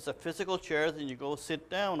not that it's a physical chair that you go sit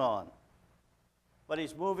down on, but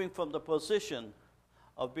he's moving from the position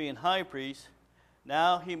of being high priest.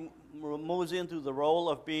 Now he moves into the role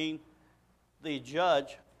of being the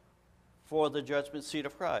judge for the judgment seat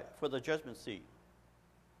of Christ, for the judgment seat.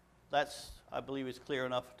 That's, I believe, is clear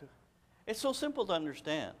enough. It's so simple to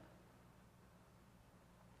understand.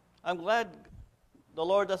 I'm glad the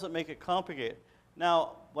Lord doesn't make it complicated.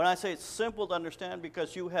 Now, when I say it's simple to understand,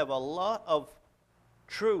 because you have a lot of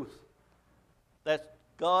truth that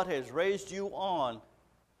God has raised you on,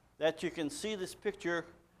 that you can see this picture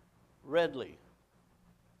readily.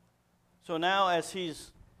 So now as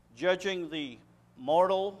he's judging the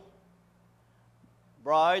mortal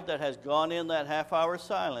bride that has gone in that half-hour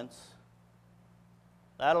silence,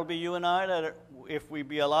 that'll be you and I, that if we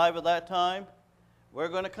be alive at that time, we're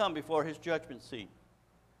going to come before his judgment seat.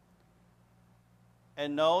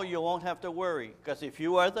 And no, you won't have to worry, because if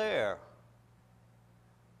you are there,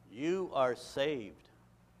 you are saved.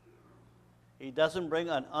 He doesn't bring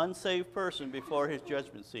an unsaved person before his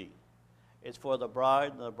judgment seat. It's for the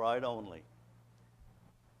bride and the bride only.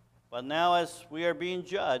 But now as we are being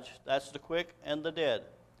judged, that's the quick and the dead.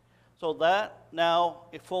 So that now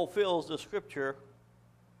it fulfills the scripture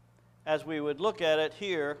as we would look at it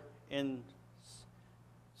here in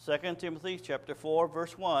 2 Timothy chapter 4,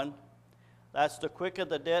 verse 1. That's the quick and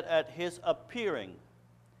the dead at his appearing.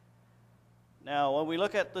 Now, when we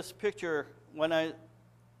look at this picture, when I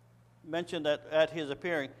mentioned that at his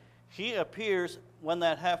appearing, he appears when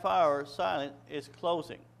that half-hour silent is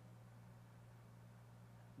closing.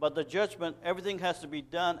 But the judgment, everything has to be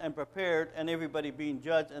done and prepared, and everybody being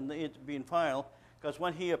judged and it being final, because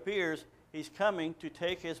when he appears, he's coming to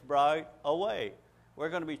take his bride away. We're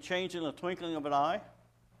going to be changed in the twinkling of an eye.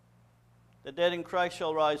 The dead in Christ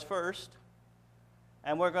shall rise first,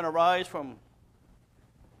 and we're going to rise from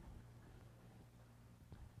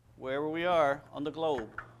wherever we are on the globe.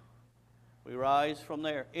 We rise from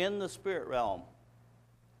there in the spirit realm.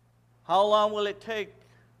 How long will it take?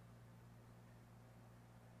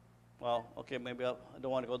 Well, okay, maybe I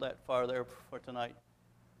don't want to go that far there for tonight.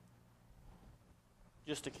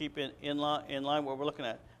 Just to keep in line what we're looking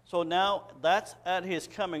at. So now that's at his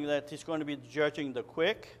coming that he's going to be judging the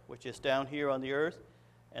quick, which is down here on the earth,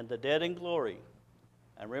 and the dead in glory.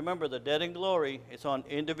 And remember, the dead in glory, it's on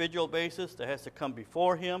individual basis that has to come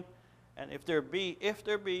before him. And if there be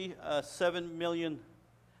 7 million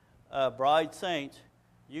bride saints,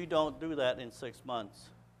 you don't do that in 6 months.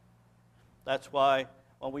 That's why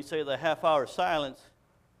when we say the half-hour silence,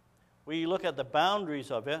 we look at the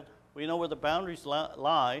boundaries of it. We know where the boundaries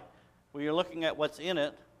lie. We are looking at what's in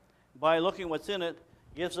it. By looking what's in it,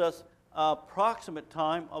 gives us an approximate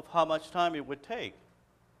time of how much time it would take.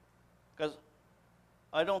 Because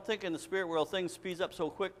I don't think in the spirit world things speeds up so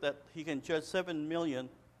quick that he can judge 7 million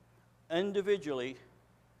individually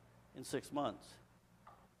in 6 months.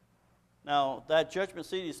 Now, that judgment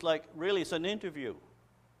seat is like, really, it's an interview.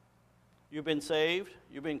 You've been saved.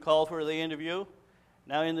 You've been called for the interview.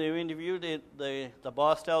 Now, in the interview, the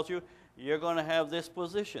boss tells you, you're going to have this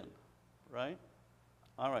position, right?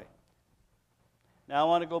 All right. Now, I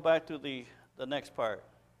want to go back to the next part.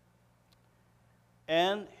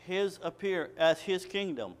 And his as his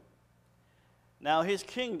kingdom. Now, his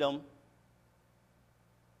kingdom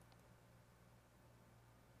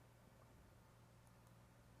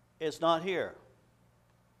is not here.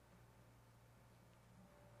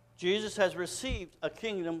 Jesus has received a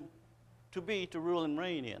kingdom to rule and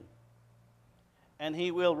reign in. And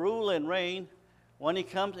he will rule and reign when he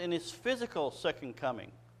comes in his physical second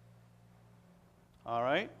coming. All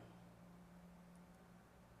right?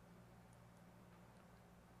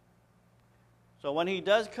 So when he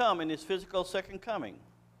does come in his physical second coming,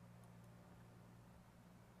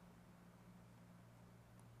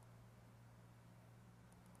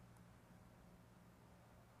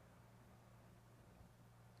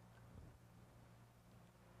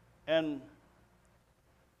 and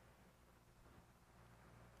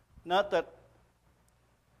not that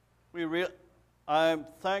I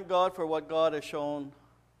thank God for what God has shown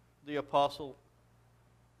the apostle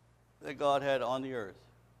that God had on the earth.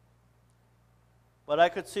 But I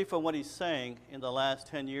could see from what he's saying in the last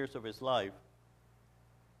 10 years of his life,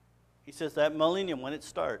 he says that millennium, when it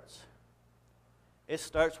starts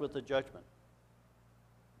with the judgment.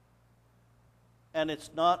 And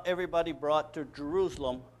it's not everybody brought to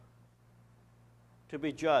Jerusalem to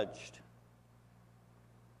be judged.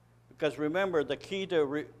 Because remember, the key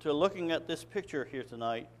to looking at this picture here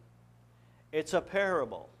tonight, it's a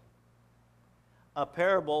parable. A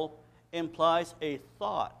parable implies a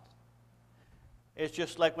thought. It's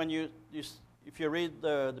just like when if you read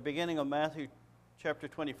the beginning of Matthew chapter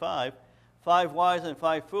 25, 5 wise and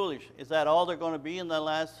 5 foolish. Is that all they're going to be in the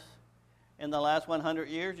last 100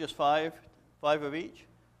 years? Just five of each?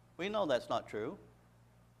 We know that's not true.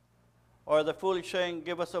 Or the foolish saying,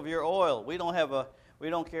 "Give us of your oil."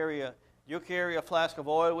 You carry a flask of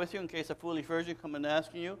oil with you in case a foolish virgin come and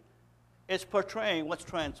asking you. It's portraying what's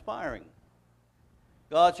transpiring.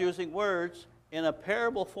 God's using words in a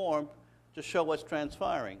parable form to show what's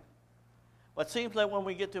transpiring. But it seems like when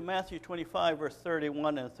we get to Matthew 25, verse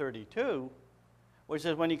 31 and 32, where it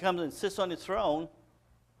says, when he comes and sits on his throne,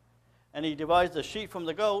 and he divides the sheep from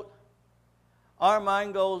the goat, our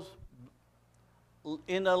mind goes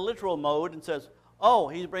in a literal mode and says, oh,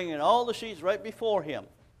 he's bringing all the sheep right before him.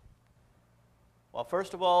 Well,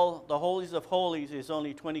 first of all, the holies of holies is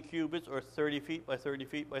only 20 cubits or 30 feet by 30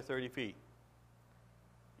 feet by 30 feet.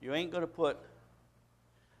 You ain't going to put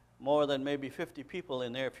more than maybe 50 people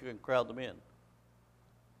in there if you can crowd them in.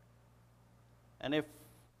 And if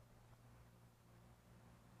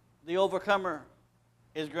the overcomer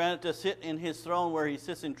is granted to sit in his throne where he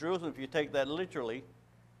sits in Jerusalem, if you take that literally,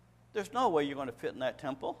 there's no way you're going to fit in that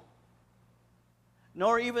temple.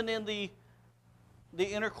 Nor even in the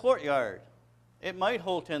inner courtyard. It might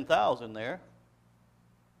hold 10,000 there.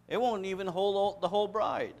 It won't even hold the whole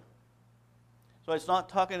bride. So it's not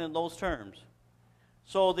talking in those terms.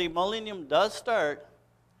 So the millennium does start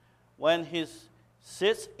when he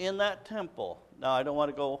sits in that temple. Now, I don't want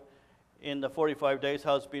to go in the 45 days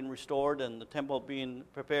how it's being restored and the temple being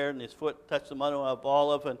prepared and his foot touched the Mount of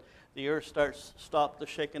Olive and the earth stopped the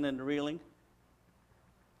shaking and the reeling.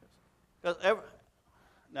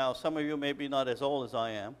 Now, some of you may be not as old as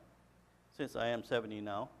I am, since I am 70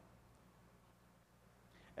 now.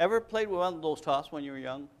 Ever played with one of those tops when you were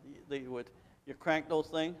young? You crank those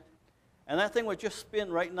things, and that thing would just spin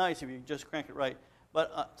right nice if you just crank it right.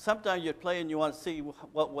 But sometimes you'd play and you want to see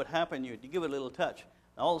what would happen. You give it a little touch.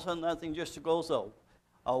 And all of a sudden that thing just goes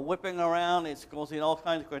whipping around. It goes in all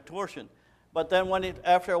kinds of contortion. But then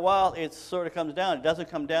after a while, it sort of comes down. It doesn't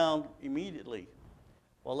come down immediately.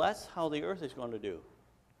 Well, that's how the earth is going to do.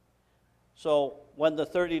 So when the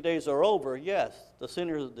 30 days are over, yes, the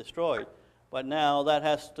sinners are destroyed. But now that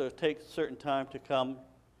has to take a certain time to come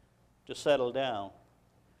to settle down.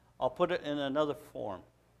 I'll put it in another form.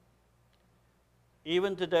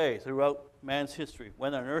 Even today, throughout man's history,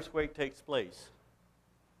 when an earthquake takes place,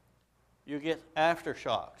 you get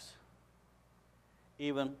aftershocks,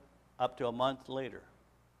 even up to a month later.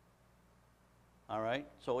 All right?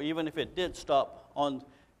 So even if it did stop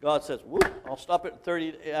God says, whoop, I'll stop it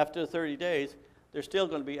after 30 days, there's still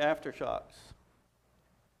going to be aftershocks.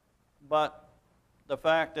 But the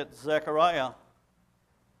fact that Zechariah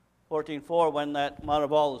 14:4, when that Mount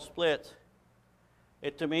of Olives splits,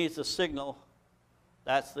 it to me is a signal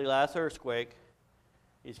that's the last earthquake.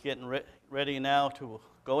 He's getting ready now to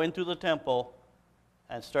go into the temple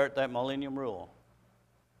and start that millennium rule.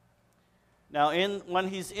 Now, when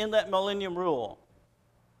he's in that millennium rule,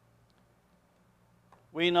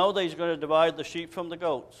 we know that he's going to divide the sheep from the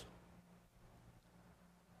goats.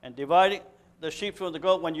 And dividing the sheep from the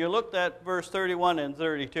goat, when you looked at verse 31 and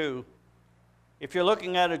 32, if you're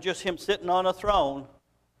looking at it just him sitting on a throne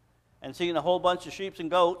and seeing a whole bunch of sheep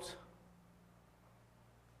and goats,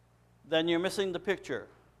 then you're missing the picture.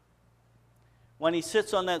 When he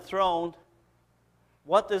sits on that throne,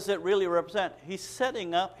 what does it really represent? He's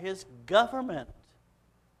setting up his government.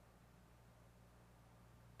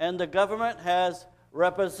 And the government has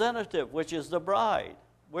representative, which is the bride.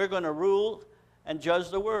 We're going to rule and judge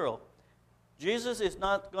the world. Jesus is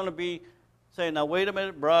not going to be saying, now wait a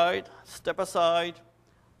minute, bride, step aside.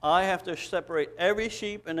 I have to separate every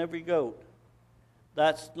sheep and every goat.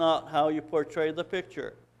 That's not how you portray the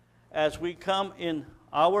picture. As we come in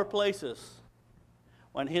our places,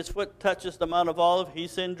 when his foot touches the Mount of Olives,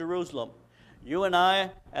 he's in Jerusalem. You and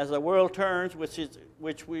I, as the world turns,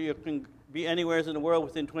 which we can be anywhere in the world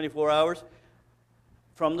within 24 hours,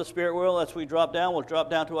 from the spirit world, as we drop down, we'll drop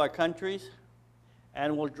down to our countries,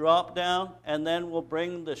 and we'll drop down, and then we'll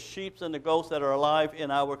bring the sheep and the goats that are alive in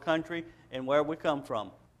our country and where we come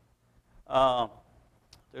from.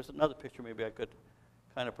 There's another picture maybe I could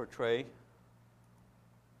kind of portray.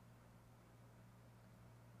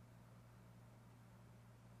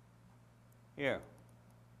 Here.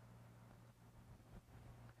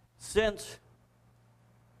 Since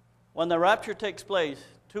when the rapture takes place,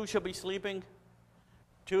 two shall be sleeping,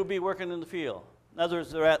 two will be working in the field. In other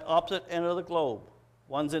words, they're at opposite end of the globe.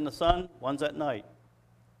 One's in the sun, one's at night.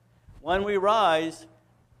 When we rise,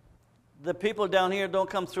 the people down here don't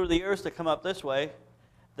come through the earth to come up this way.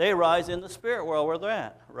 They rise in the spirit world where they're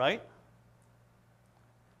at, right?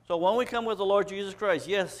 So when we come with the Lord Jesus Christ,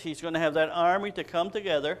 yes, he's going to have that army to come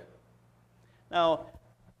together. Now,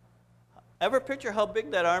 ever picture how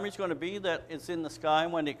big that army is going to be that is in the sky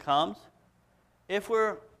when it comes? If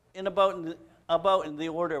we're in about in the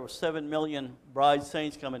order of 7 million bride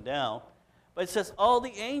saints coming down, but it says all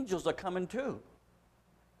the angels are coming too.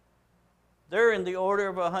 They're in the order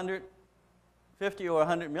of 150 or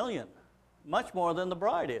 100 million, much more than the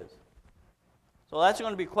bride is. So that's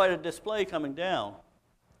going to be quite a display coming down.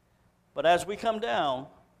 But as we come down,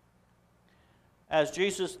 as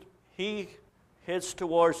Jesus, he heads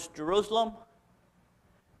towards Jerusalem,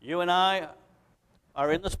 you and I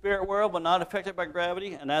are in the spirit world but not affected by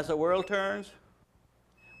gravity, and as the world turns,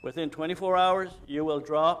 within 24 hours, you will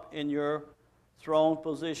drop in your throne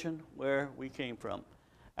position where we came from.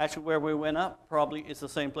 Actually, where we went up probably is the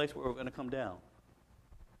same place where we're going to come down.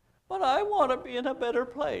 But I want to be in a better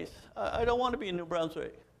place. I don't want to be in New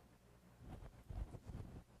Brunswick.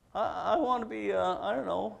 I want to be, I don't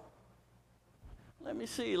know. Let me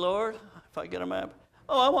see, Lord, if I get a map.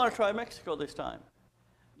 Oh, I want to try Mexico this time.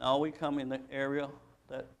 Now we come in the area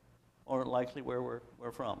that, or likely where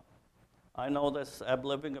we're from. I know that's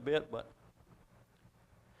ab-living a bit, but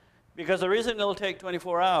because the reason it'll take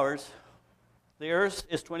 24 hours, the Earth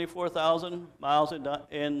is 24,000 miles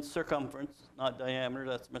in circumference, not diameter.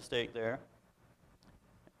 That's a mistake there.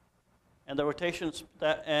 And the rotations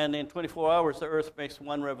and in 24 hours, the Earth makes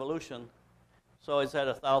one revolution, so it's at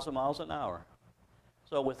 1,000 miles an hour.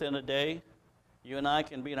 So within a day, you and I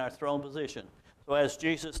can be in our throne position. So as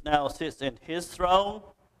Jesus now sits in his throne,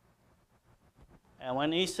 and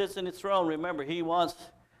when he sits in his throne, remember,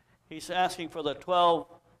 he's asking for the 12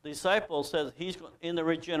 disciples, says he's in the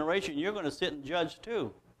regeneration, you're going to sit and judge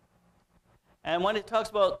too. And when it talks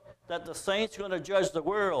about that the saints are going to judge the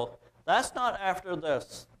world, that's not after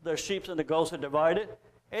the sheep and the goats are divided.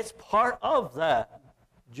 It's part of that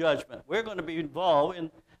judgment. We're going to be involved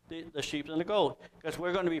in the sheep and the goats because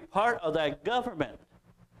we're going to be part of that government.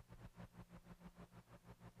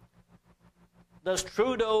 Does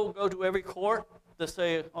Trudeau go to every court to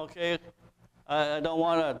say, okay, I don't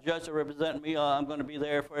want a judge to represent me, I'm going to be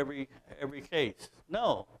there for every case?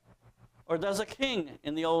 No. Or does a king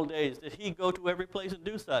in the old days, did he go to every place and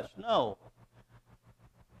do such? No.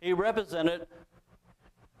 He represented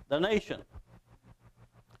the nation.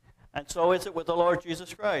 And so is it with the Lord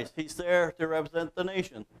Jesus Christ. He's there to represent the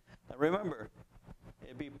nation. Now remember,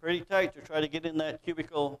 it'd be pretty tight to try to get in that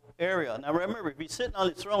cubicle area. Now remember, if he's sitting on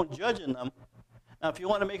his throne judging them, now if you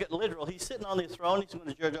want to make it literal, he's sitting on his throne, he's going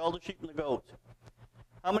to judge all the sheep and the goats.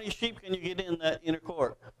 How many sheep can you get in that inner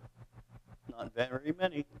court? Not very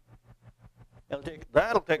many.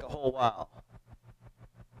 That'll take a whole while.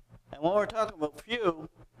 And when we're talking about few,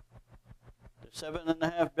 there's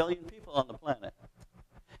 7.5 billion people on the planet.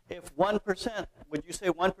 If 1%, would you say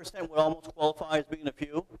 1% would almost qualify as being a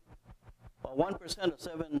few? Well, 1% of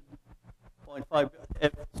 7.5 billion,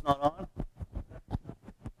 if it's not on?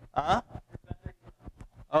 Huh?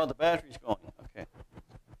 Oh, the battery's going. Okay.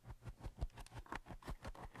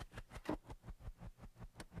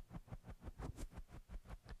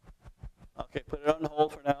 Okay, put it on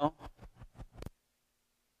hold for now.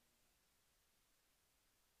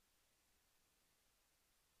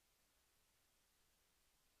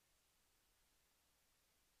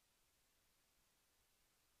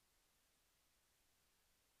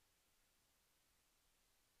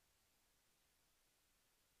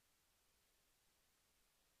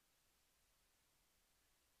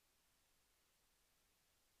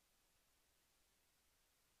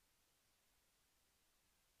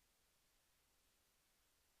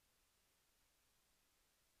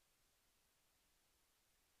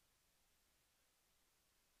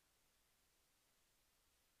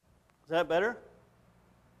 that better?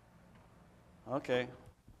 Okay.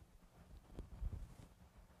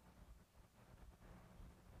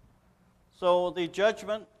 So the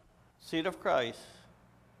judgment seat of Christ,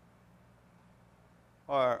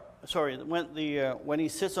 when he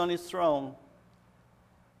sits on his throne,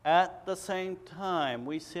 at the same time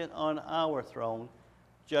we sit on our throne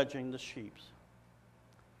judging the sheep.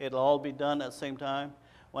 It'll all be done at the same time.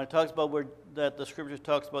 When it talks about that the scripture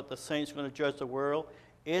talks about the saints going to judge the world,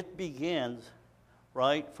 it begins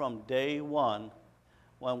right from day one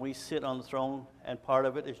when we sit on the throne, and part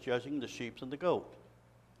of it is judging the sheep and the goat.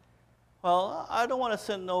 Well, I don't want to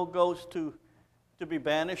send no goats to be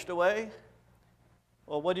banished away.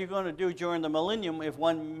 Well, what are you going to do during the millennium if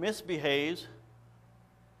one misbehaves?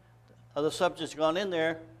 The subject's gone in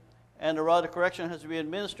there, and the rod of correction has to be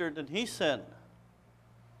administered, and he's sent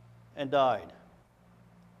and died.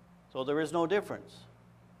 So there is no difference.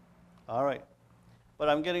 All right. But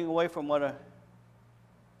I'm getting away from what I'm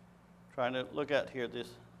trying to look at here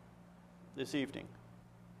this evening.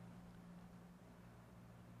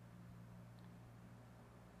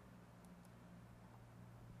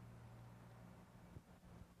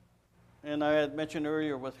 And I had mentioned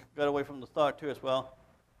earlier, got away from the thought too as well.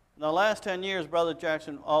 In the last 10 years, Brother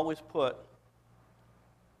Jackson always put,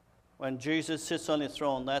 when Jesus sits on his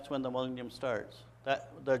throne, that's when the millennium starts.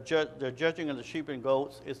 The judging of the sheep and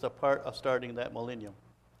goats is the part of starting that millennium.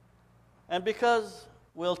 And because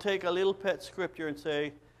we'll take a little pet scripture and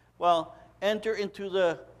say, well, enter into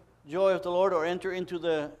the joy of the Lord, or enter into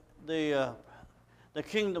the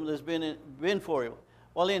kingdom that's been for you.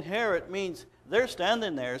 Well, inherit means they're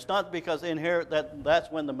standing there. It's not because inherit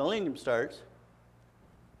that's when the millennium starts.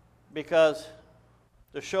 Because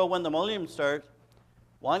to show when the millennium starts,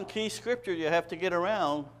 one key scripture you have to get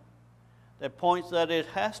around that points that it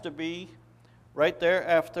has to be right there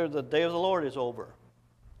after the day of the Lord is over.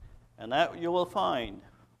 And that you will find.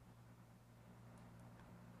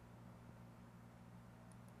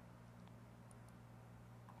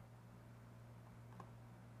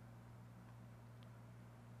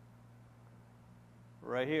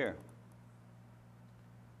 Right here.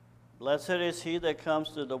 Blessed is he that comes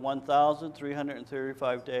to the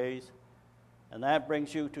 1,335 days, and that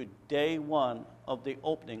brings you to day one of the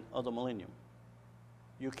opening of the millennium.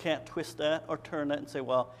 You can't twist that or turn that and say,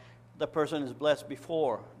 well, the person is blessed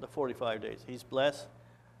before the 45 days. He's blessed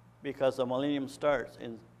because the millennium starts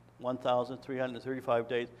in 1,335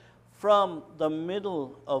 days from the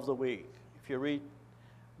middle of the week. If you read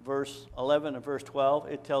verse 11 and verse 12,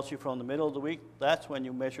 it tells you from the middle of the week, that's when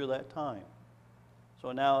you measure that time.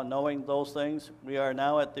 So now, knowing those things, we are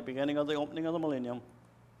now at the beginning of the opening of the millennium.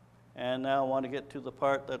 And now I want to get to the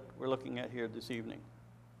part that we're looking at here this evening.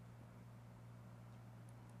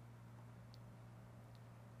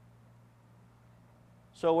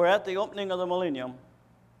 So we're at the opening of the millennium.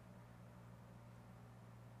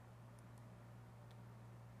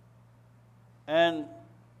 And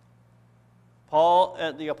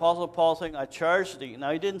the Apostle Paul saying, I charge thee. Now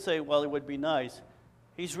he didn't say, well, it would be nice.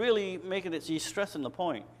 He's really making it, he's stressing the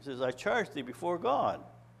point. He says, I charge thee before God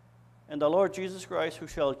and the Lord Jesus Christ, who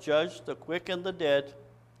shall judge the quick and the dead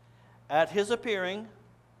at his appearing.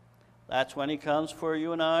 That's when he comes for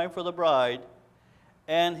you and I, for the bride.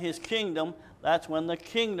 And his kingdom, that's when the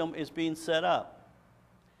kingdom is being set up.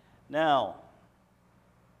 Now,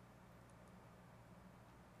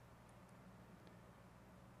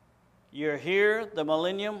 you're here, the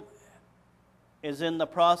millennium is in the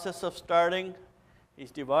process of starting.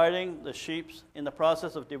 He's dividing the sheep, in the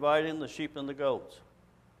process of dividing the sheep and the goats.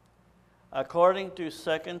 According to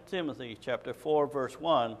 2 Timothy chapter 4, verse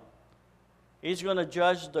 1, he's going to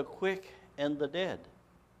judge the quick and the dead.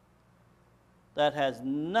 That has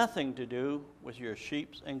nothing to do with your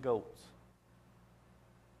sheep and goats.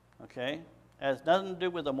 Okay? It has nothing to do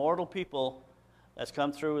with the mortal people that's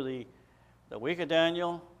come through the week of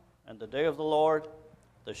Daniel and the day of the Lord.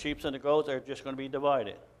 The sheep and the goats are just going to be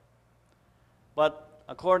divided. But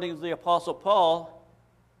according to the Apostle Paul,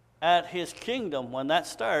 at his kingdom, when that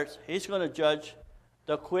starts, he's going to judge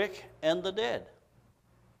the quick and the dead.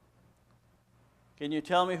 Can you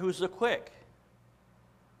tell me who's the quick?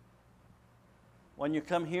 When you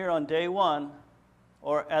come here on day one,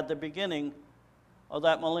 or at the beginning of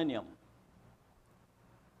that millennium?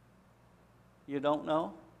 You don't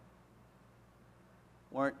know?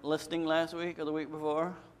 Weren't listening last week or the week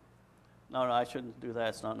before? No, I shouldn't do that.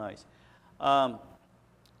 It's not nice.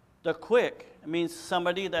 The quick means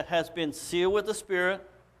somebody that has been sealed with the Spirit,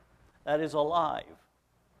 that is alive.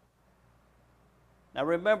 Now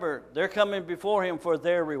remember, they're coming before him for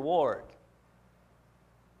their reward.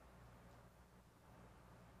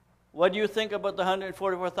 What do you think about the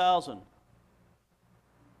 144,000?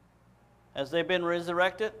 Has they been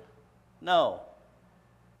resurrected? No.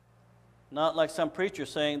 Not like some preacher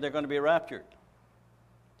saying they're going to be raptured.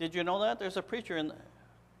 Did you know that? There's a preacher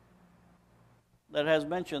that has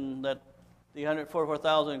mentioned that the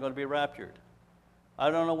 144,000 are going to be raptured. I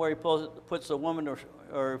don't know where he puts the woman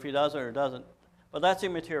or if he does or doesn't, but that's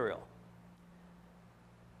immaterial.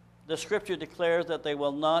 The scripture declares that they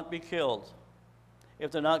will not be killed. If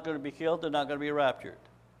they're not going to be killed, they're not going to be raptured,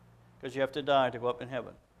 because you have to die to go up in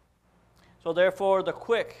heaven. So therefore, the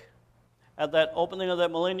quick at that opening of that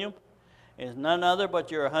millennium is none other but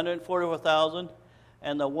your 144,000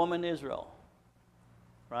 and the woman Israel.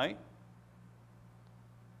 Right?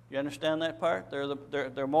 You understand that part?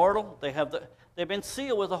 They're mortal. They've been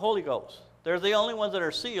sealed with the Holy Ghost. They're the only ones that are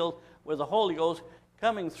sealed with the Holy Ghost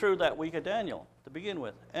coming through that week of Daniel to begin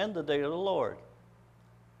with, and the day of the Lord.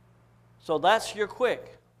 So that's your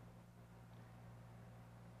quick.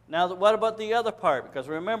 Now, what about the other part? Because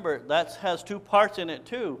remember, that has two parts in it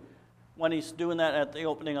too when he's doing that at the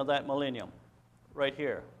opening of that millennium, right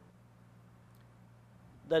here.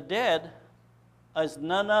 The dead is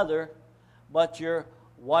none other but your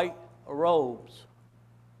white robes.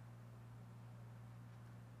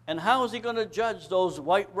 And how is he going to judge those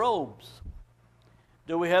white robes?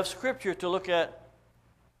 Do we have scripture to look at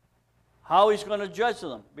how he's going to judge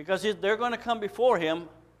them? Because they're going to come before him,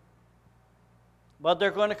 but they're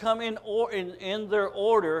going to come in their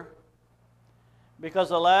order, because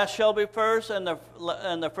the last shall be first and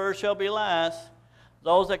the first shall be last.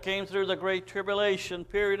 Those that came through the great tribulation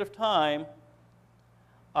period of time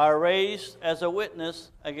are raised as a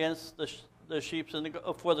witness against the sheep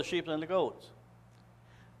for the sheep and the goats.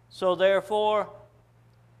 So therefore,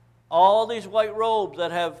 all these white robes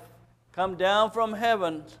that have come down from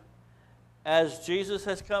heaven, as Jesus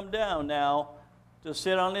has come down now to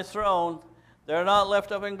sit on his throne, they're not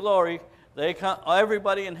left up in glory.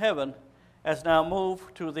 Everybody in heaven has now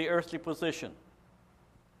moved to the earthly position.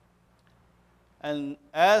 And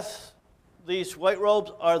as these white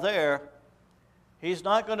robes are there, he's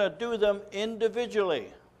not going to do them individually,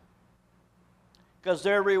 because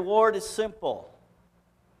their reward is simple.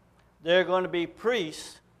 They're going to be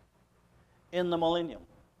priests in the millennium.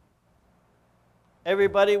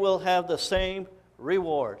 Everybody will have the same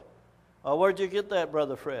reward. Where'd you get that,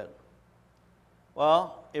 Brother Fred?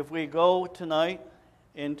 Well, if we go tonight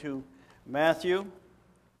into Matthew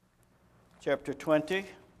chapter 20.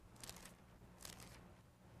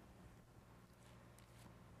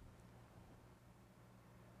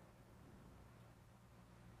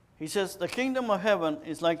 He says, the kingdom of heaven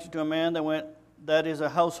is like to a man that is a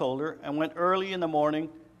householder, and went early in the morning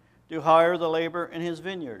to hire the labor in his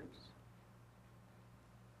vineyards.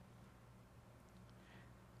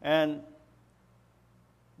 And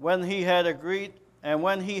when he had agreed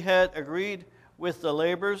with the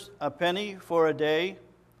laborers a penny for a day,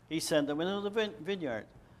 he sent them into the vineyard.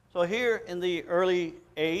 So here in the early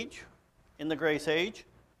age, in the grace age,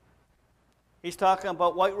 he's talking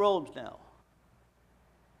about white robes now.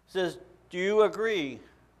 He says, do you agree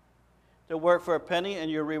to work for a penny and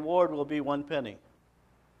your reward will be 1 penny?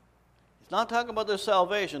 He's not talking about their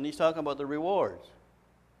salvation, he's talking about the rewards.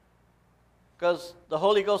 Because the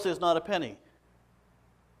Holy Ghost is not a penny.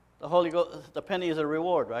 The penny is a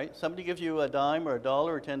reward, right? Somebody gives you a dime or $1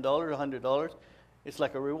 or $10 or $100, it's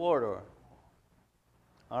like a reward.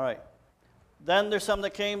 All right. Then there's some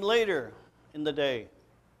that came later in the day.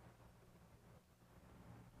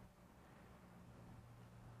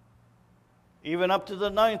 Even up to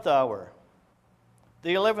the 9th hour,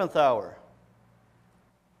 the 11th hour.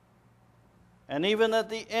 And even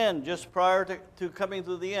at the end, just prior to coming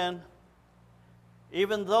to the end,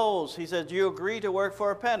 even those, he says, you agree to work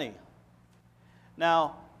for a penny.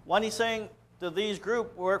 Now, when he's saying to these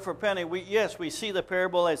group work for a penny, we see the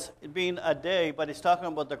parable as being a day, but he's talking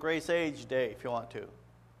about the grace age day, if you want to.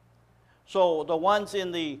 So the ones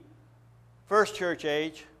in the first church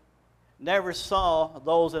age never saw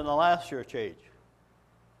those in the last church age.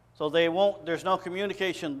 So there's no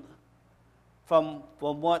communication from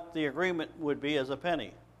what the agreement would be as a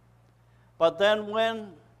penny. But then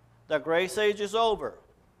when the grace age is over,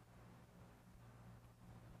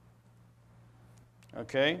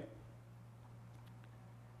 okay,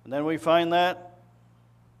 and then we find that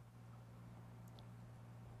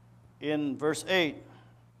in verse 8.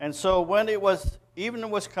 And so when evening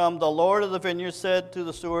was come, the Lord of the vineyard said to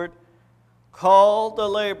the steward, call the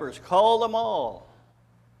laborers, call them all.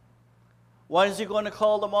 Why is he going to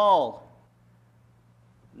call them all?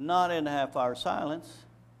 Not in a half-hour silence,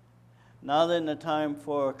 not in the time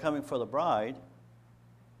for coming for the bride.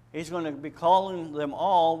 He's going to be calling them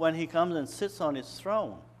all when he comes and sits on his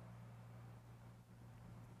throne.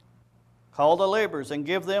 Call the laborers and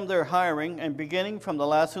give them their hiring, and beginning from the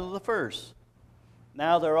last to the first.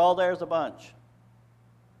 Now they're all there as a bunch.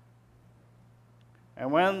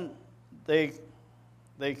 And when they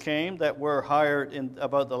came that were hired in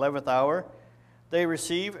about the 11th hour, they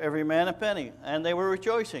received every man a penny, and they were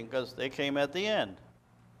rejoicing because they came at the end.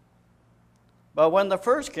 But when the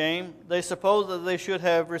first came, they supposed that they should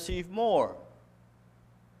have received more.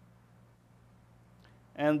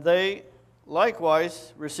 And they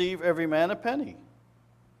likewise received every man a penny.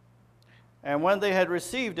 And when they had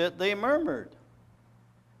received it, they murmured.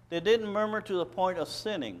 They didn't murmur to the point of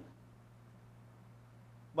sinning,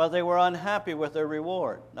 but they were unhappy with their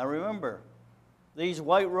reward. Now remember, these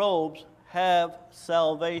white robes have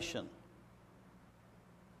salvation.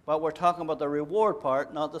 But we're talking about the reward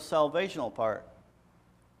part, not the salvational part.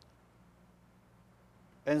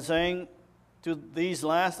 And saying to these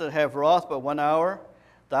last that have wrought but 1 hour,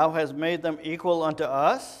 thou hast made them equal unto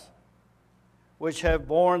us, which have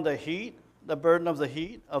borne the heat, the burden of the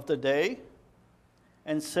heat of the day,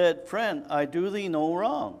 and said, Friend, I do thee no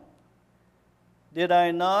wrong. Didst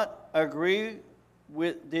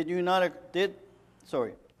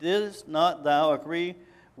not thou agree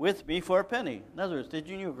with me for a penny? In other words, did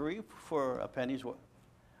you agree for a penny's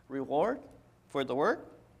reward for the work?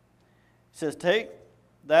 He says, Take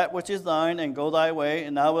that which is thine and go thy way,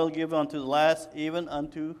 and I will give unto the last, even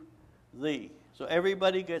unto thee. So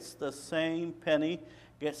everybody gets the same penny,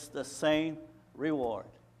 gets the same reward.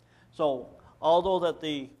 So although that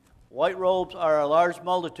the white robes are a large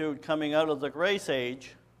multitude coming out of the grace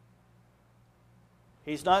age,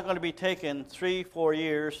 he's not going to be taking 3-4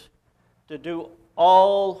 years to do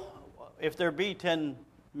all, if there be 10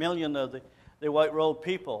 million of the white robe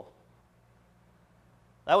people.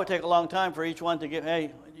 That would take a long time for each one to give,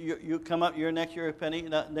 hey, you come up, you're next year a penny,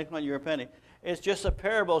 next month you're a penny. It's just a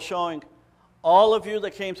parable showing all of you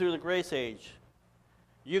that came through the grace age.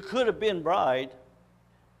 You could have been bride,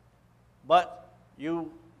 but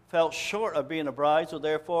you fell short of being a bride, so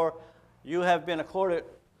therefore you have been accorded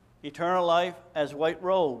eternal life as white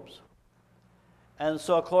robes. And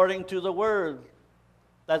so according to the word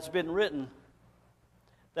that's been written,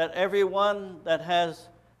 that everyone that has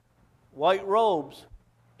white robes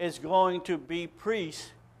is going to be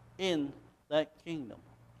priests in that kingdom.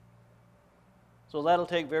 So that'll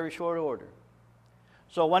take very short order.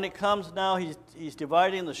 So when it comes now, he's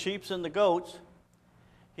dividing the sheep and the goats.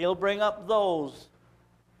 He'll bring up those.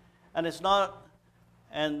 And it's not,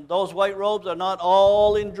 and those white robes are not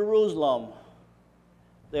all in Jerusalem.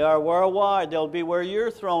 They are worldwide. They'll be where your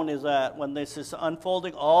throne is at when this is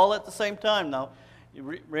unfolding all at the same time. Now,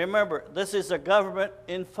 remember, this is a government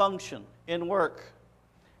in function, in work.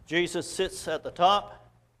 Jesus sits at the top.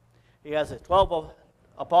 He has his 12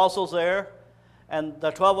 apostles there. And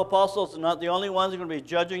the 12 apostles are not the only ones who are going to be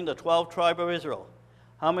judging the 12 tribes of Israel.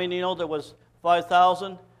 How many know there was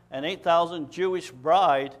 5,000 and 8,000 Jewish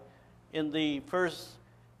bride in the first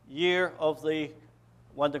year of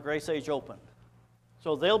when the grace age opened?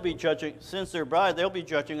 So they'll be judging, since they're bride, they'll be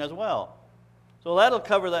judging as well. So that'll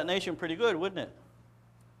cover that nation pretty good, wouldn't it?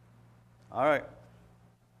 All right.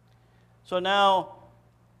 So now,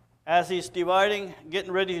 as he's getting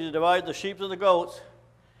ready to divide the sheep and the goats,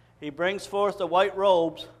 he brings forth the white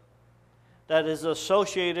robes that is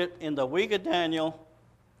associated in the week of Daniel,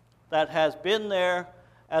 that has been there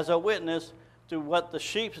as a witness to what the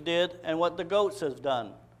sheep did and what the goats have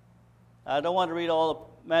done. I don't want to read all of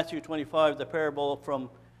Matthew 25, the parable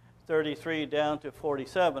from 33 down to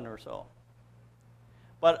 47 or so.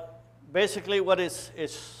 But basically what it's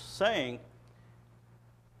saying,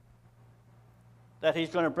 that he's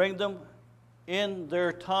going to bring them in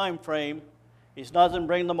their time frame. He's not going to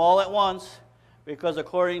bring them all at once, because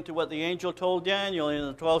according to what the angel told Daniel in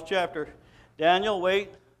the 12th chapter, Daniel, wait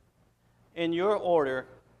in your order,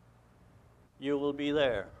 you will be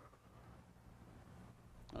there.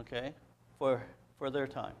 Okay? For their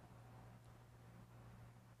time.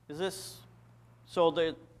 Is this,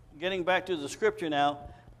 so getting back to the scripture now,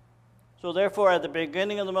 so therefore at the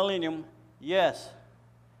beginning of the millennium, yes,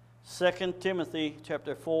 2 Timothy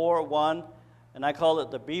chapter 4, 1, and I call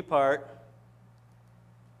it the B part,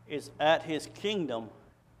 is at his kingdom,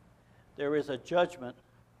 there is a judgment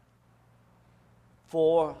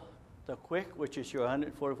for the quick, which is your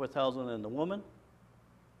 144,000 and the woman,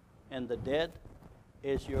 and the dead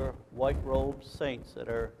is your white-robed saints that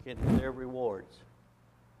are getting their rewards.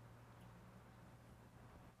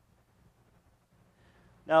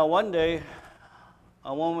 Now, one day,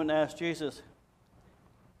 a woman asked Jesus,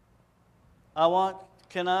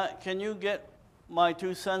 can you get my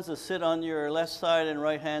two sons to sit on your left side and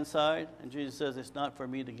right hand side? And Jesus says, it's not for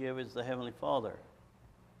me to give, it's the Heavenly Father.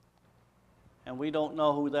 And we don't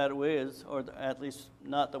know who that is, or at least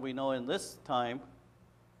not that we know in this time,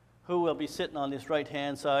 who will be sitting on this right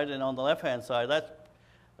hand side and on the left hand side.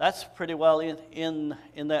 That's pretty well in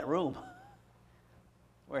that room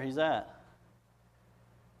where he's at.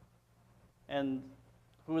 And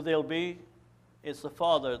who they'll be, it's the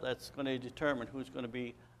Father that's going to determine who's going to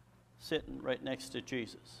be sitting right next to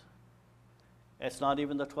Jesus. It's not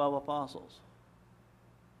even the 12 apostles.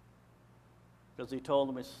 Because he told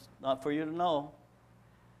them it's not for you to know.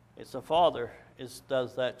 It's the Father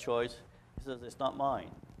does that choice. He says it's not mine.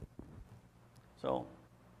 So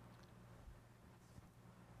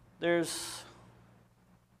there's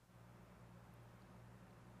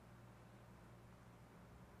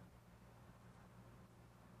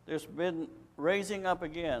been raising up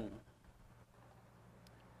again,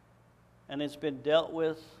 and it's been dealt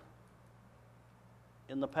with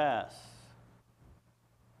in the past.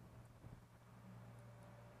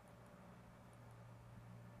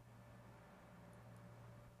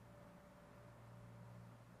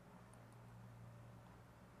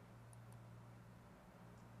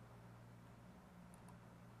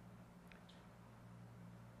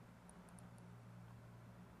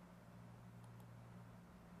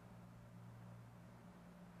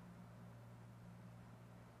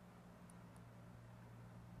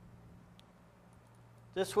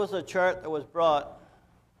 This was a chart that was brought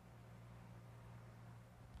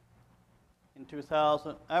in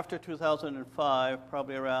 2000, after 2005,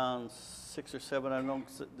 probably around 6 or 7, I don't know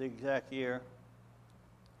the exact year.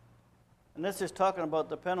 And this is talking about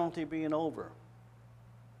the penalty being over.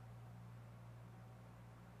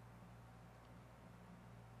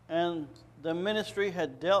 And the ministry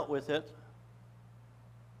had dealt with it,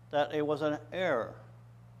 that it was an error.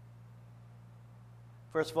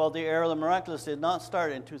 First of all, the era of the miraculous did not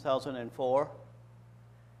start in 2004.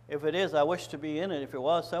 If it is, I wish to be in it if it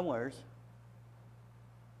was somewheres.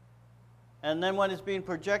 And then when it's being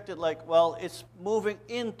projected like, well, it's moving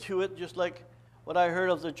into it, just like what I heard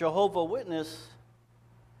of the Jehovah Witness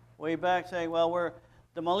way back saying, well,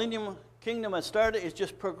 the Millennium Kingdom has started, it's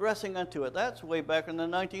just progressing into it. That's way back in the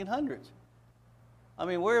 1900s. I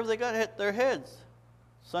mean, where have they got their heads?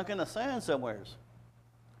 Sunk in the sand somewheres.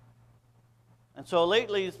 And so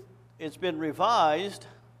lately, it's been revised.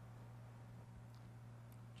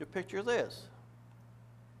 You picture this.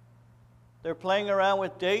 They're playing around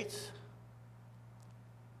with dates,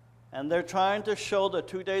 and they're trying to show the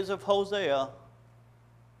 2 days of Hosea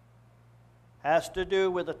has to do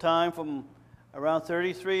with the time from around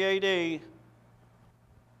 33 AD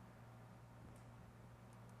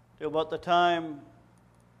to about the time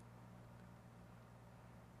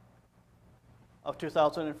of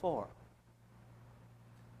 2004.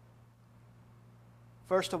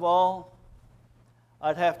 First of all,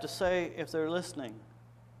 I'd have to say, if they're listening,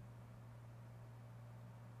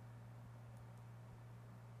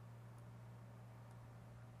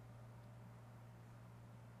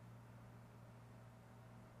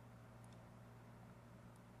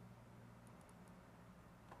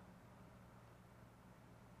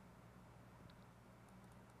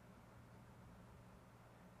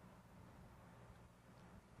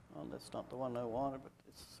 well, that's not the one I wanted, but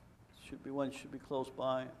should be close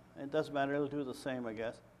by. And it doesn't matter, it'll do the same, I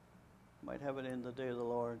guess. Might have it in the day of the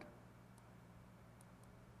Lord.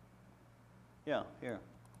 Yeah, here.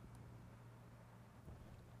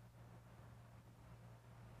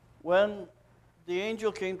 When the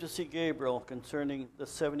angel came to see Gabriel concerning the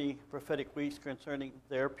 70 prophetic weeks concerning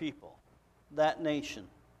their people, that nation,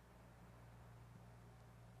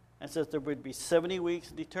 and says there would be 70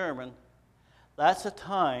 weeks determined, that's a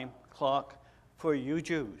time clock for you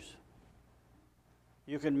Jews.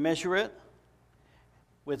 You can measure it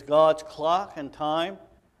with God's clock and time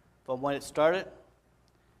from when it started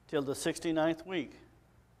till the 69th week.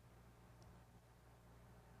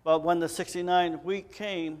 But when the 69th week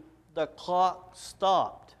came, the clock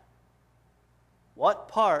stopped. What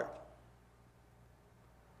part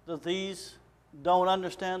do these don't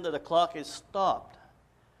understand that the clock is stopped?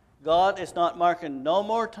 God is not marking no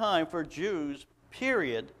more time for Jews,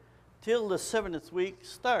 period, till the 7th week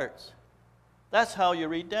starts. That's how you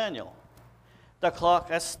read Daniel. The clock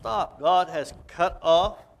has stopped. God has cut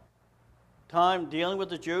off time dealing with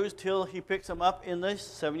the Jews till he picks them up in the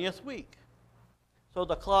 70th week. So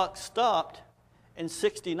the clock stopped in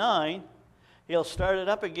 69. He'll start it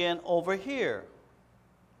up again over here.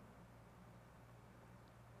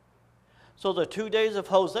 So the 2 days of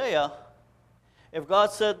Hosea, if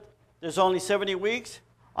God said there's only 70 weeks,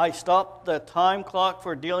 I stopped the time clock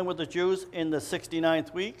for dealing with the Jews in the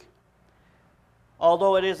 69th week.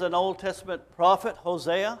 Although it is an Old Testament prophet,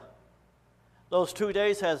 Hosea, those 2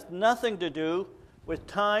 days has nothing to do with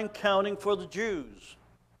time counting for the Jews.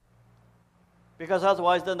 Because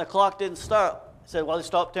otherwise, then the clock didn't stop. It said, well, it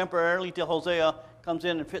stopped temporarily till Hosea comes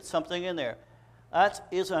in and fits something in there. That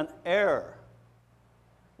is an error.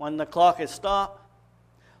 When the clock is stopped,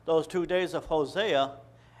 those 2 days of Hosea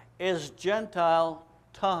is Gentile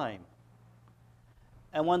time.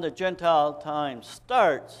 And when the Gentile time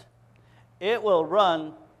starts, it will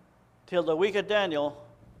run till the week of Daniel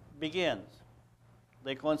begins.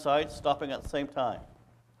 They coincide, stopping at the same time.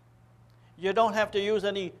 You don't have to use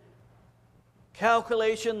any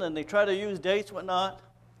calculation, and they try to use dates, whatnot.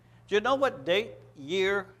 Do you know what date,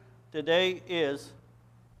 year, today is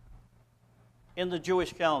in the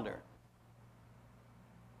Jewish calendar?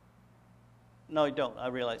 No, you don't. I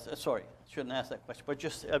realize that. Sorry, I shouldn't ask that question. But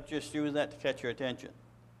I'm just using that to catch your attention.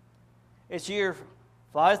 It's year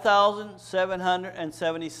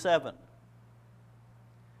 5,777.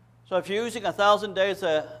 So if you're using 1,000 days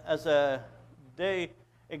as a day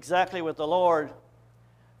exactly with the Lord,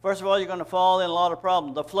 first of all, you're going to fall in a lot of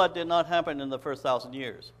problems. The flood did not happen in the first 1,000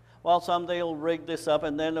 years. Well, someday will rig this up,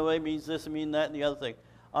 and then it means this, and mean that, and the other thing.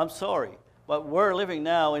 I'm sorry, but we're living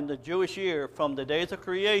now in the Jewish year from the days of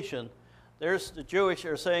creation. There's the Jewish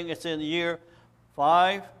are saying it's in the year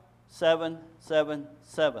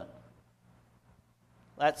 5777.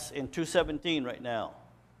 That's in 217 right now.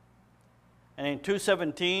 And in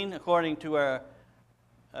 217, according to our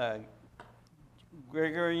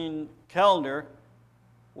Gregorian calendar,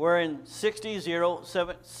 we're in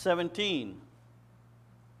 6017.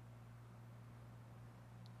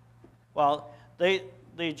 Well, the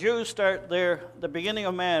Jews start the beginning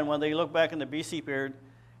of man, when they look back in the BC period,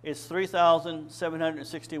 is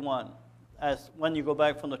 3,761. As when you go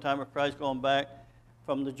back from the time of Christ, going back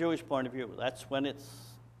from the Jewish point of view, that's when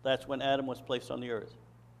Adam was placed on the earth.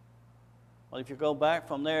 Well, if you go back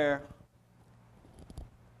from there,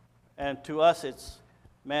 and to us, it's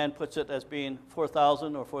man puts it as being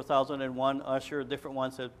 4,000 or 4,001. Usher, different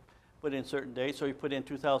ones have put in certain dates. So you put in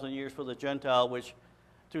 2,000 years for the Gentile, which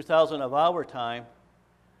 2,000 of our time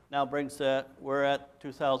now brings that we're at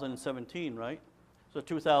 2017, right? So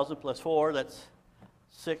 2,000 plus 4, that's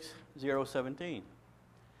 6017.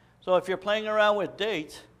 So if you're playing around with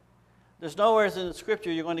dates, there's nowhere in the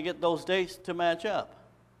Scripture you're going to get those dates to match up.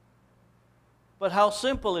 But how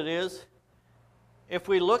simple it is, if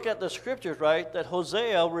we look at the Scriptures, right, that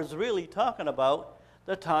Hosea was really talking about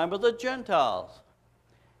the time of the Gentiles.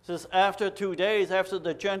 It says after 2 days, after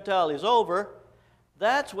the Gentile is over,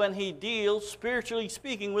 that's when he deals, spiritually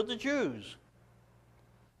speaking, with the Jews.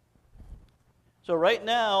 So right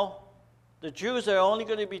now, the Jews are only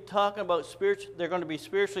going to be talking about they're going to be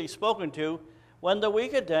spiritually spoken to when the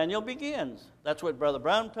week of Daniel begins. That's what Brother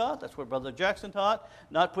Brown taught. That's what Brother Jackson taught.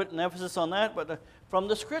 Not putting emphasis on that, but from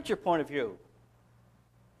the Scripture point of view.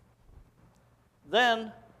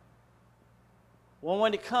 Then,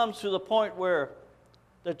 when it comes to the point where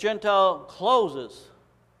the Gentile closes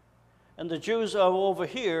and the Jews are over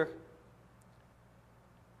here,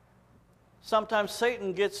 sometimes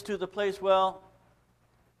Satan gets to the place, well,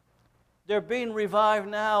 they're being revived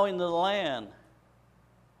now in the land.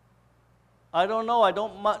 I don't know. I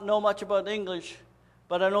don't know much about English,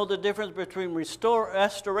 but I know the difference between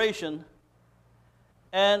restoration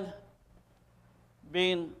and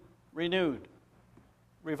being renewed,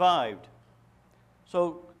 revived.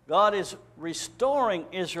 So God is restoring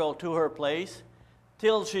Israel to her place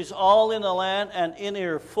till she's all in the land and in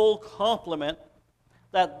her full complement,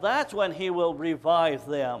 that's when he will revive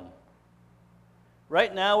them.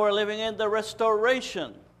 Right now we're living in the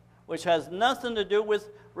restoration, which has nothing to do with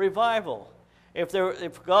revival.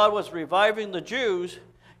 If God was reviving the Jews,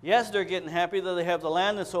 yes, they're getting happy that they have the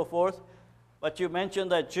land and so forth, but you mentioned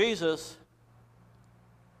that Jesus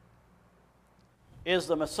is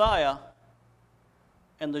the Messiah,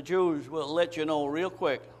 and the Jews will let you know real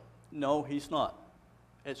quick, no, he's not.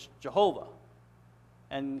 It's Jehovah,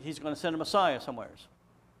 and he's going to send a Messiah somewhere.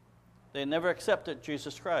 They never accepted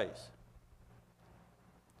Jesus Christ.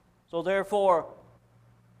 So therefore,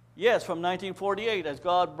 yes, from 1948, as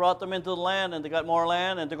God brought them into the land, and they got more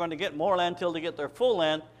land, and they're going to get more land until they get their full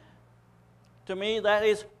land, to me that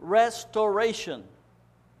is restoration,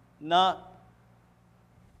 not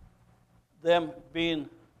them being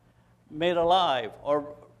made alive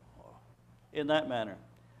or in that manner.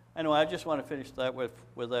 Anyway, I just want to finish that with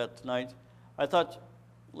that tonight. I thought,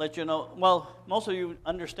 let you know, well, most of you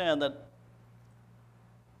understand that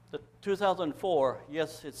the 2004,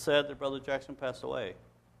 yes, it's sad that Brother Jackson passed away.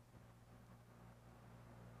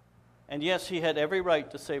 And yes, he had every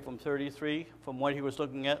right to say from 33, from what he was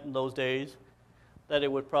looking at in those days, that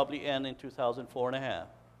it would probably end in 2004 and a half.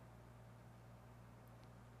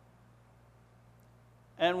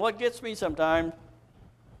 And what gets me sometimes,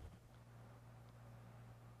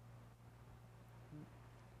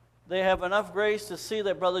 they have enough grace to see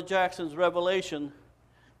that Brother Jackson's revelation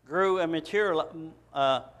grew and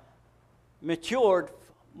matured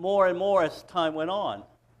more and more as time went on.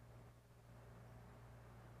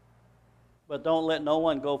 But don't let no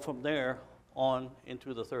one go from there on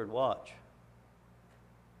into the third watch.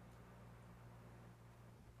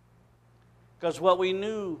 Because what we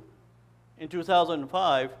knew in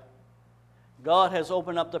 2005, God has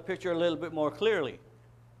opened up the picture a little bit more clearly.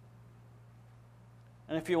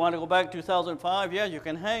 And if you want to go back to 2005, yeah, you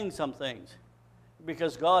can hang some things.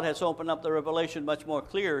 Because God has opened up the revelation much more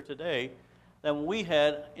clear today than we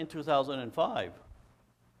had in 2005.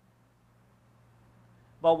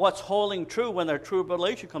 But what's holding true when their true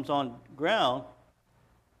revelation comes on ground,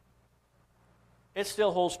 it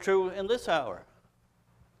still holds true in this hour.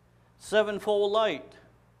 Sevenfold light.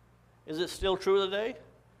 Is it still true today?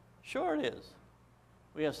 Sure it is.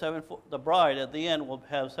 We have sevenfold. The bride at the end will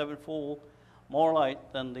have sevenfold more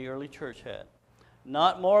light than the early church had.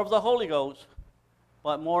 Not more of the Holy Ghost,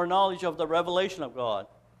 but more knowledge of the revelation of God.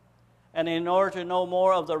 And in order to know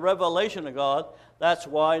more of the revelation of God, that's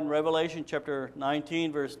why in Revelation chapter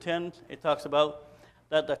 19, verse 10, it talks about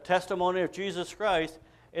that the testimony of Jesus Christ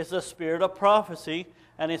is the spirit of prophecy,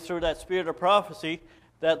 and it's through that spirit of prophecy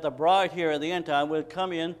that the bride here at the end time will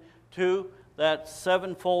come in to that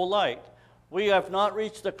sevenfold light. We have not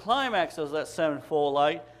reached the climax of that sevenfold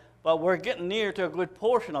light, but we're getting near to a good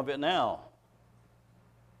portion of it now.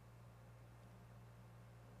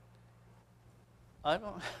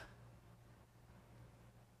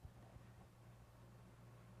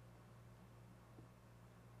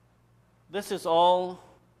 This is all.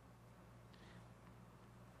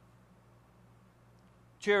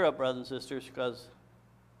 Cheer up, brothers and sisters, because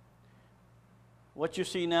what you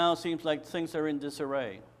see now seems like things are in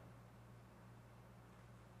disarray.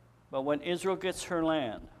 But when Israel gets her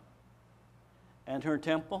land and her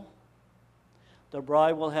temple, the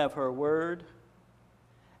bride will have her word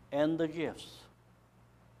and the gifts.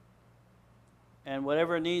 And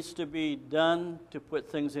whatever needs to be done to put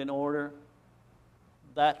things in order,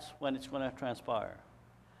 that's when it's going to transpire.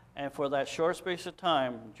 And for that short space of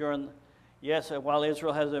time, while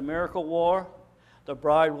Israel has a miracle war, the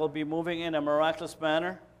bride will be moving in a miraculous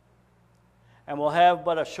manner, and we'll have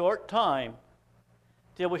but a short time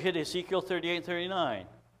till we hit Ezekiel 38 and 39.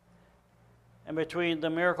 And between the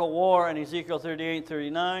miracle war and Ezekiel 38 and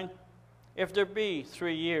 39, if there be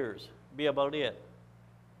 3 years, be about it.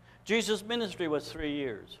 Jesus' ministry was 3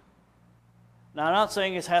 years. Now, I'm not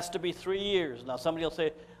saying it has to be 3 years. Now, somebody will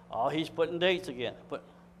say, oh, he's putting dates again. But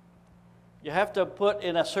you have to put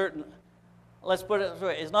in a certain, let's put it this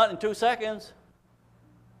way, it's not in 2 seconds,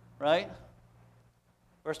 right?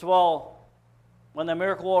 First of all, when the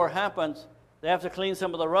miracle war happens, they have to clean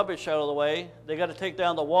some of the rubbish out of the way. They got to take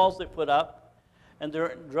down the walls they put up. And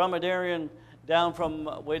the dromedarian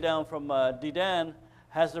way down from Dedan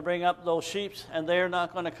has to bring up those sheep, and they're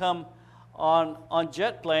not going to come on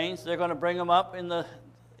jet planes. They're going to bring them up in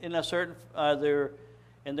a certain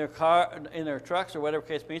in their car, in their trucks, or whatever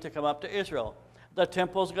case may be, to come up to Israel. The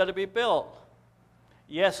temple's got to be built.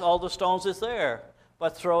 Yes, all the stones is there,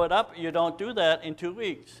 but throw it up. You don't do that in 2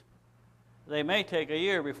 weeks. They may take a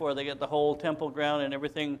year before they get the whole temple ground and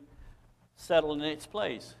everything settled in its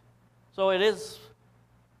place. So it is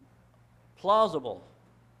plausible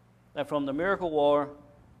that from the miracle war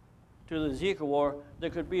to the Ezekiel war, there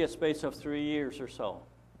could be a space of 3 years or so.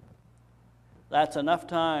 That's enough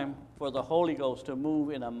time for the Holy Ghost to move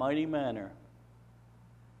in a mighty manner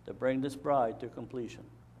to bring this bride to completion.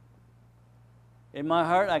 In my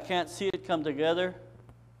heart, I can't see it come together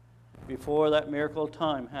before that miracle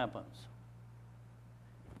time happens.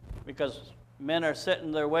 Because men are set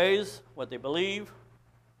in their ways, what they believe.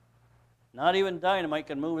 Not even dynamite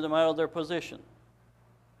can move them out of their position.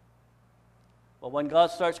 But when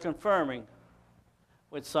God starts confirming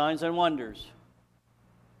with signs and wonders,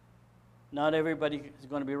 not everybody is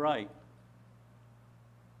going to be right.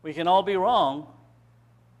 We can all be wrong.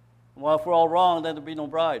 Well, if we're all wrong, then there'll be no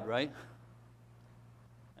bride, right?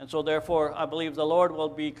 And so therefore, I believe the Lord will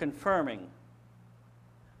be confirming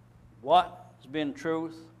what has been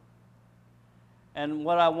truth. And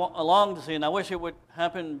what I long to see, and I wish it would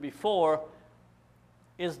happen before,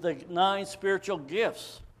 is the 9 spiritual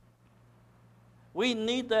gifts. We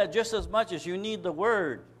need that just as much as you need the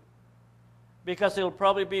Word, because it'll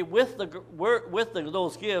probably be with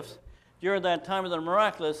those gifts during that time of the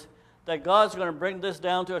miraculous that God's going to bring this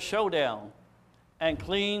down to a showdown and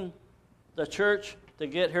clean the church to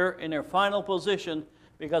get her in her final position,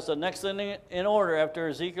 because the next thing in order after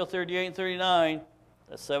Ezekiel 38 and 39,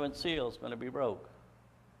 the seventh seal is going to be broke.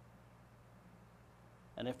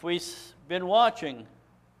 And if we've been watching,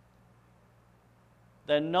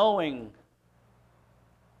 then knowing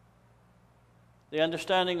the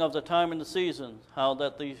understanding of the time and the season, how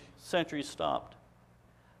that the centuries stopped,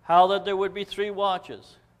 how that there would be 3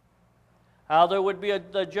 watches, how there would be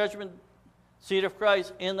the judgment seat of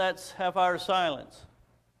Christ in that half-hour silence.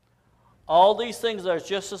 All these things are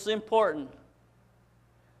just as important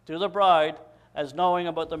to the bride as knowing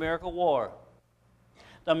about the miracle war.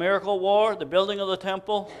 The miracle war, the building of the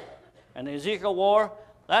temple, and the Ezekiel war,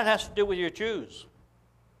 that has to do with your Jews,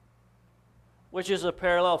 which is a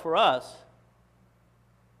parallel for us.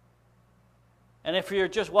 And if you're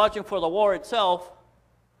just watching for the war itself,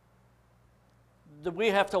 we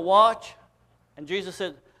have to watch. And Jesus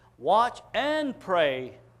said, watch and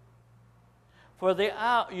pray, for the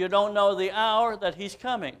hour, you don't know the hour that he's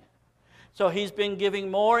coming. So he's been giving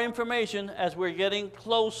more information as we're getting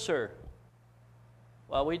closer.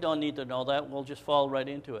 Well, we don't need to know that. We'll just fall right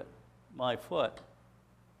into it. My foot.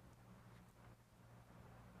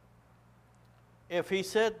 If he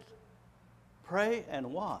said, pray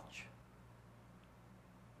and watch,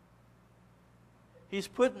 he's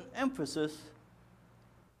putting emphasis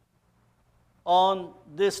on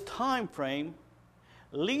this time frame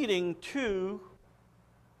leading to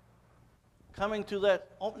coming to that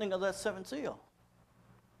opening of that seventh seal.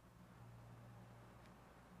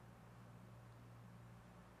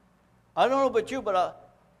 I don't know about you,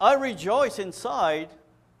 but I rejoice inside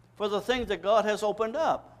for the things that God has opened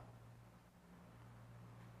up.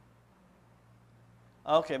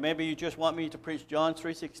 Okay, maybe you just want me to preach John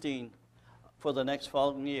 3:16 for the next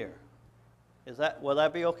following year. Will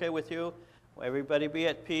that be okay with you? Will everybody be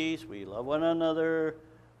at peace? We love one another.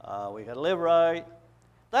 We got to live right.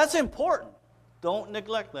 That's important. Don't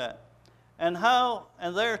neglect that. And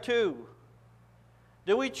there too,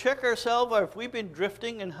 do we check ourselves, or if we've been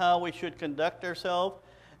drifting in how we should conduct ourselves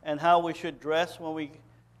and how we should dress when we,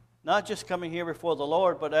 not just coming here before the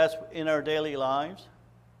Lord, but as in our daily lives?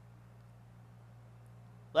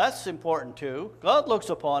 That's important too. God looks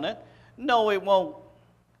upon it. No, it won't.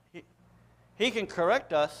 He can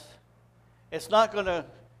correct us. It's not going to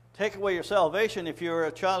take away your salvation. If you're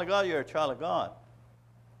a child of God, you're a child of God.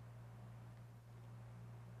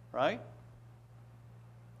 Right?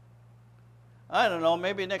 I don't know.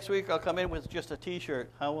 Maybe next week I'll come in with just a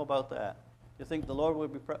T-shirt. How about that? You think the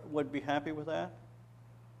Lord would be happy with that?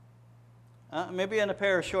 Maybe in a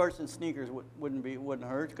pair of shorts and sneakers wouldn't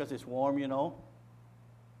hurt because it's warm, you know.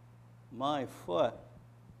 My foot.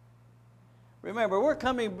 Remember, we're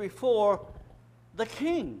coming before the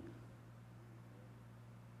King.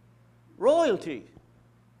 Royalty.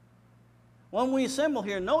 When we assemble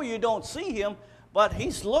here, no, you don't see him, but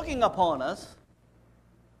he's looking upon us.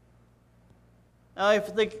 Now,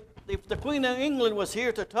 if the Queen of England was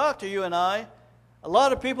here to talk to you and I, a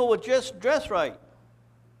lot of people would just dress right.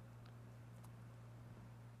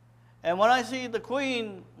 And when I see the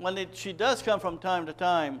Queen, she does come from time to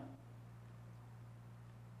time,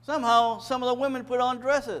 somehow some of the women put on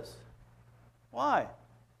dresses. Why?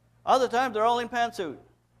 Other times they're all in pantsuit.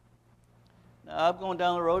 Now, I'm going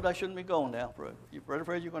down the road I shouldn't be going down. You're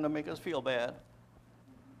afraid you're going to make us feel bad.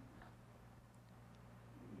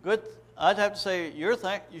 Good. I'd have to say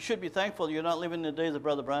you should be thankful you're not living in the days of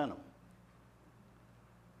Brother Branham.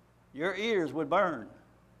 Your ears would burn.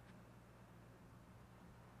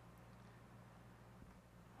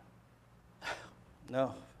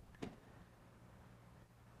 No.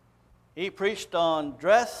 He preached on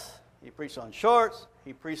dress. He preached on shorts.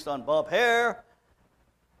 He preached on bob hair.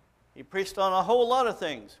 He preached on a whole lot of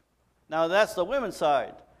things. Now, that's the women's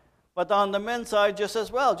side. But on the men's side, just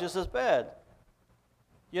as well, just as bad.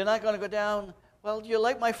 You're not going to go down, well, do you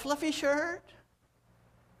like my fluffy shirt?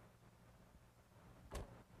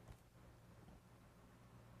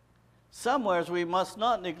 Somewheres we must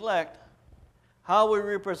not neglect how we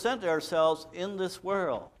represent ourselves in this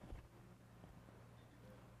world.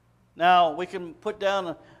 Now, we can put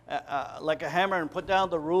down like a hammer and put down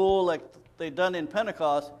the rule like they've done in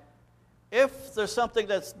Pentecost. If there's something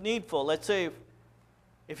that's needful, let's say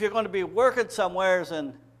if you're going to be working somewheres,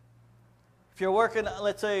 and if you're working,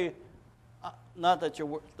 let's say, not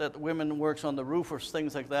that women works on the roof or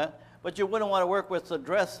things like that, but you wouldn't want to work with the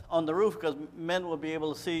dress on the roof because men will be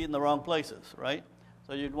able to see in the wrong places, right?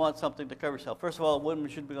 So you'd want something to cover yourself. First of all, women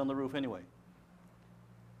should be on the roof anyway.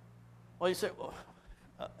 Well, you say, well,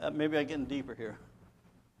 maybe I'm getting deeper here.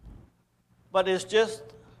 But it's just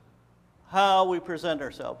how we present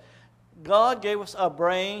ourselves. God gave us a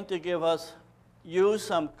brain to use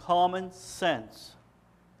some common sense.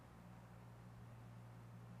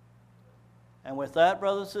 And with that,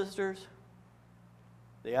 brothers and sisters,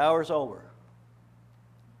 the hour's over.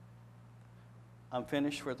 I'm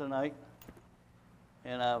finished for tonight,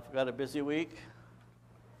 and I've got a busy week.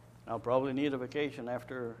 I'll probably need a vacation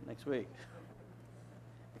after next week,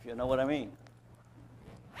 if you know what I mean.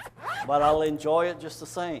 But I'll enjoy it just the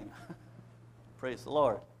same. Praise the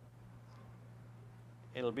Lord.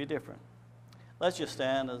 It'll be different. Let's just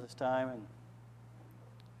stand at this time. And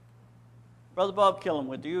Brother Bob Killam,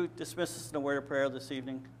 would you dismiss us in a word of prayer this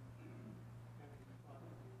evening?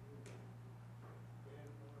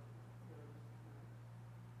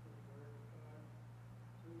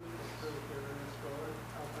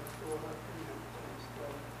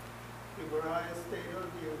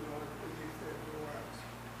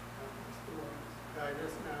 Guide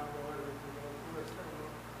us now, Lord, as we go through this time.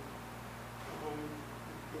 Home,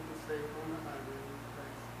 keep us safe on the highway.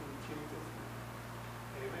 In Jesus'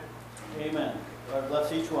 name. Amen. Amen. God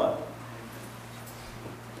bless each one.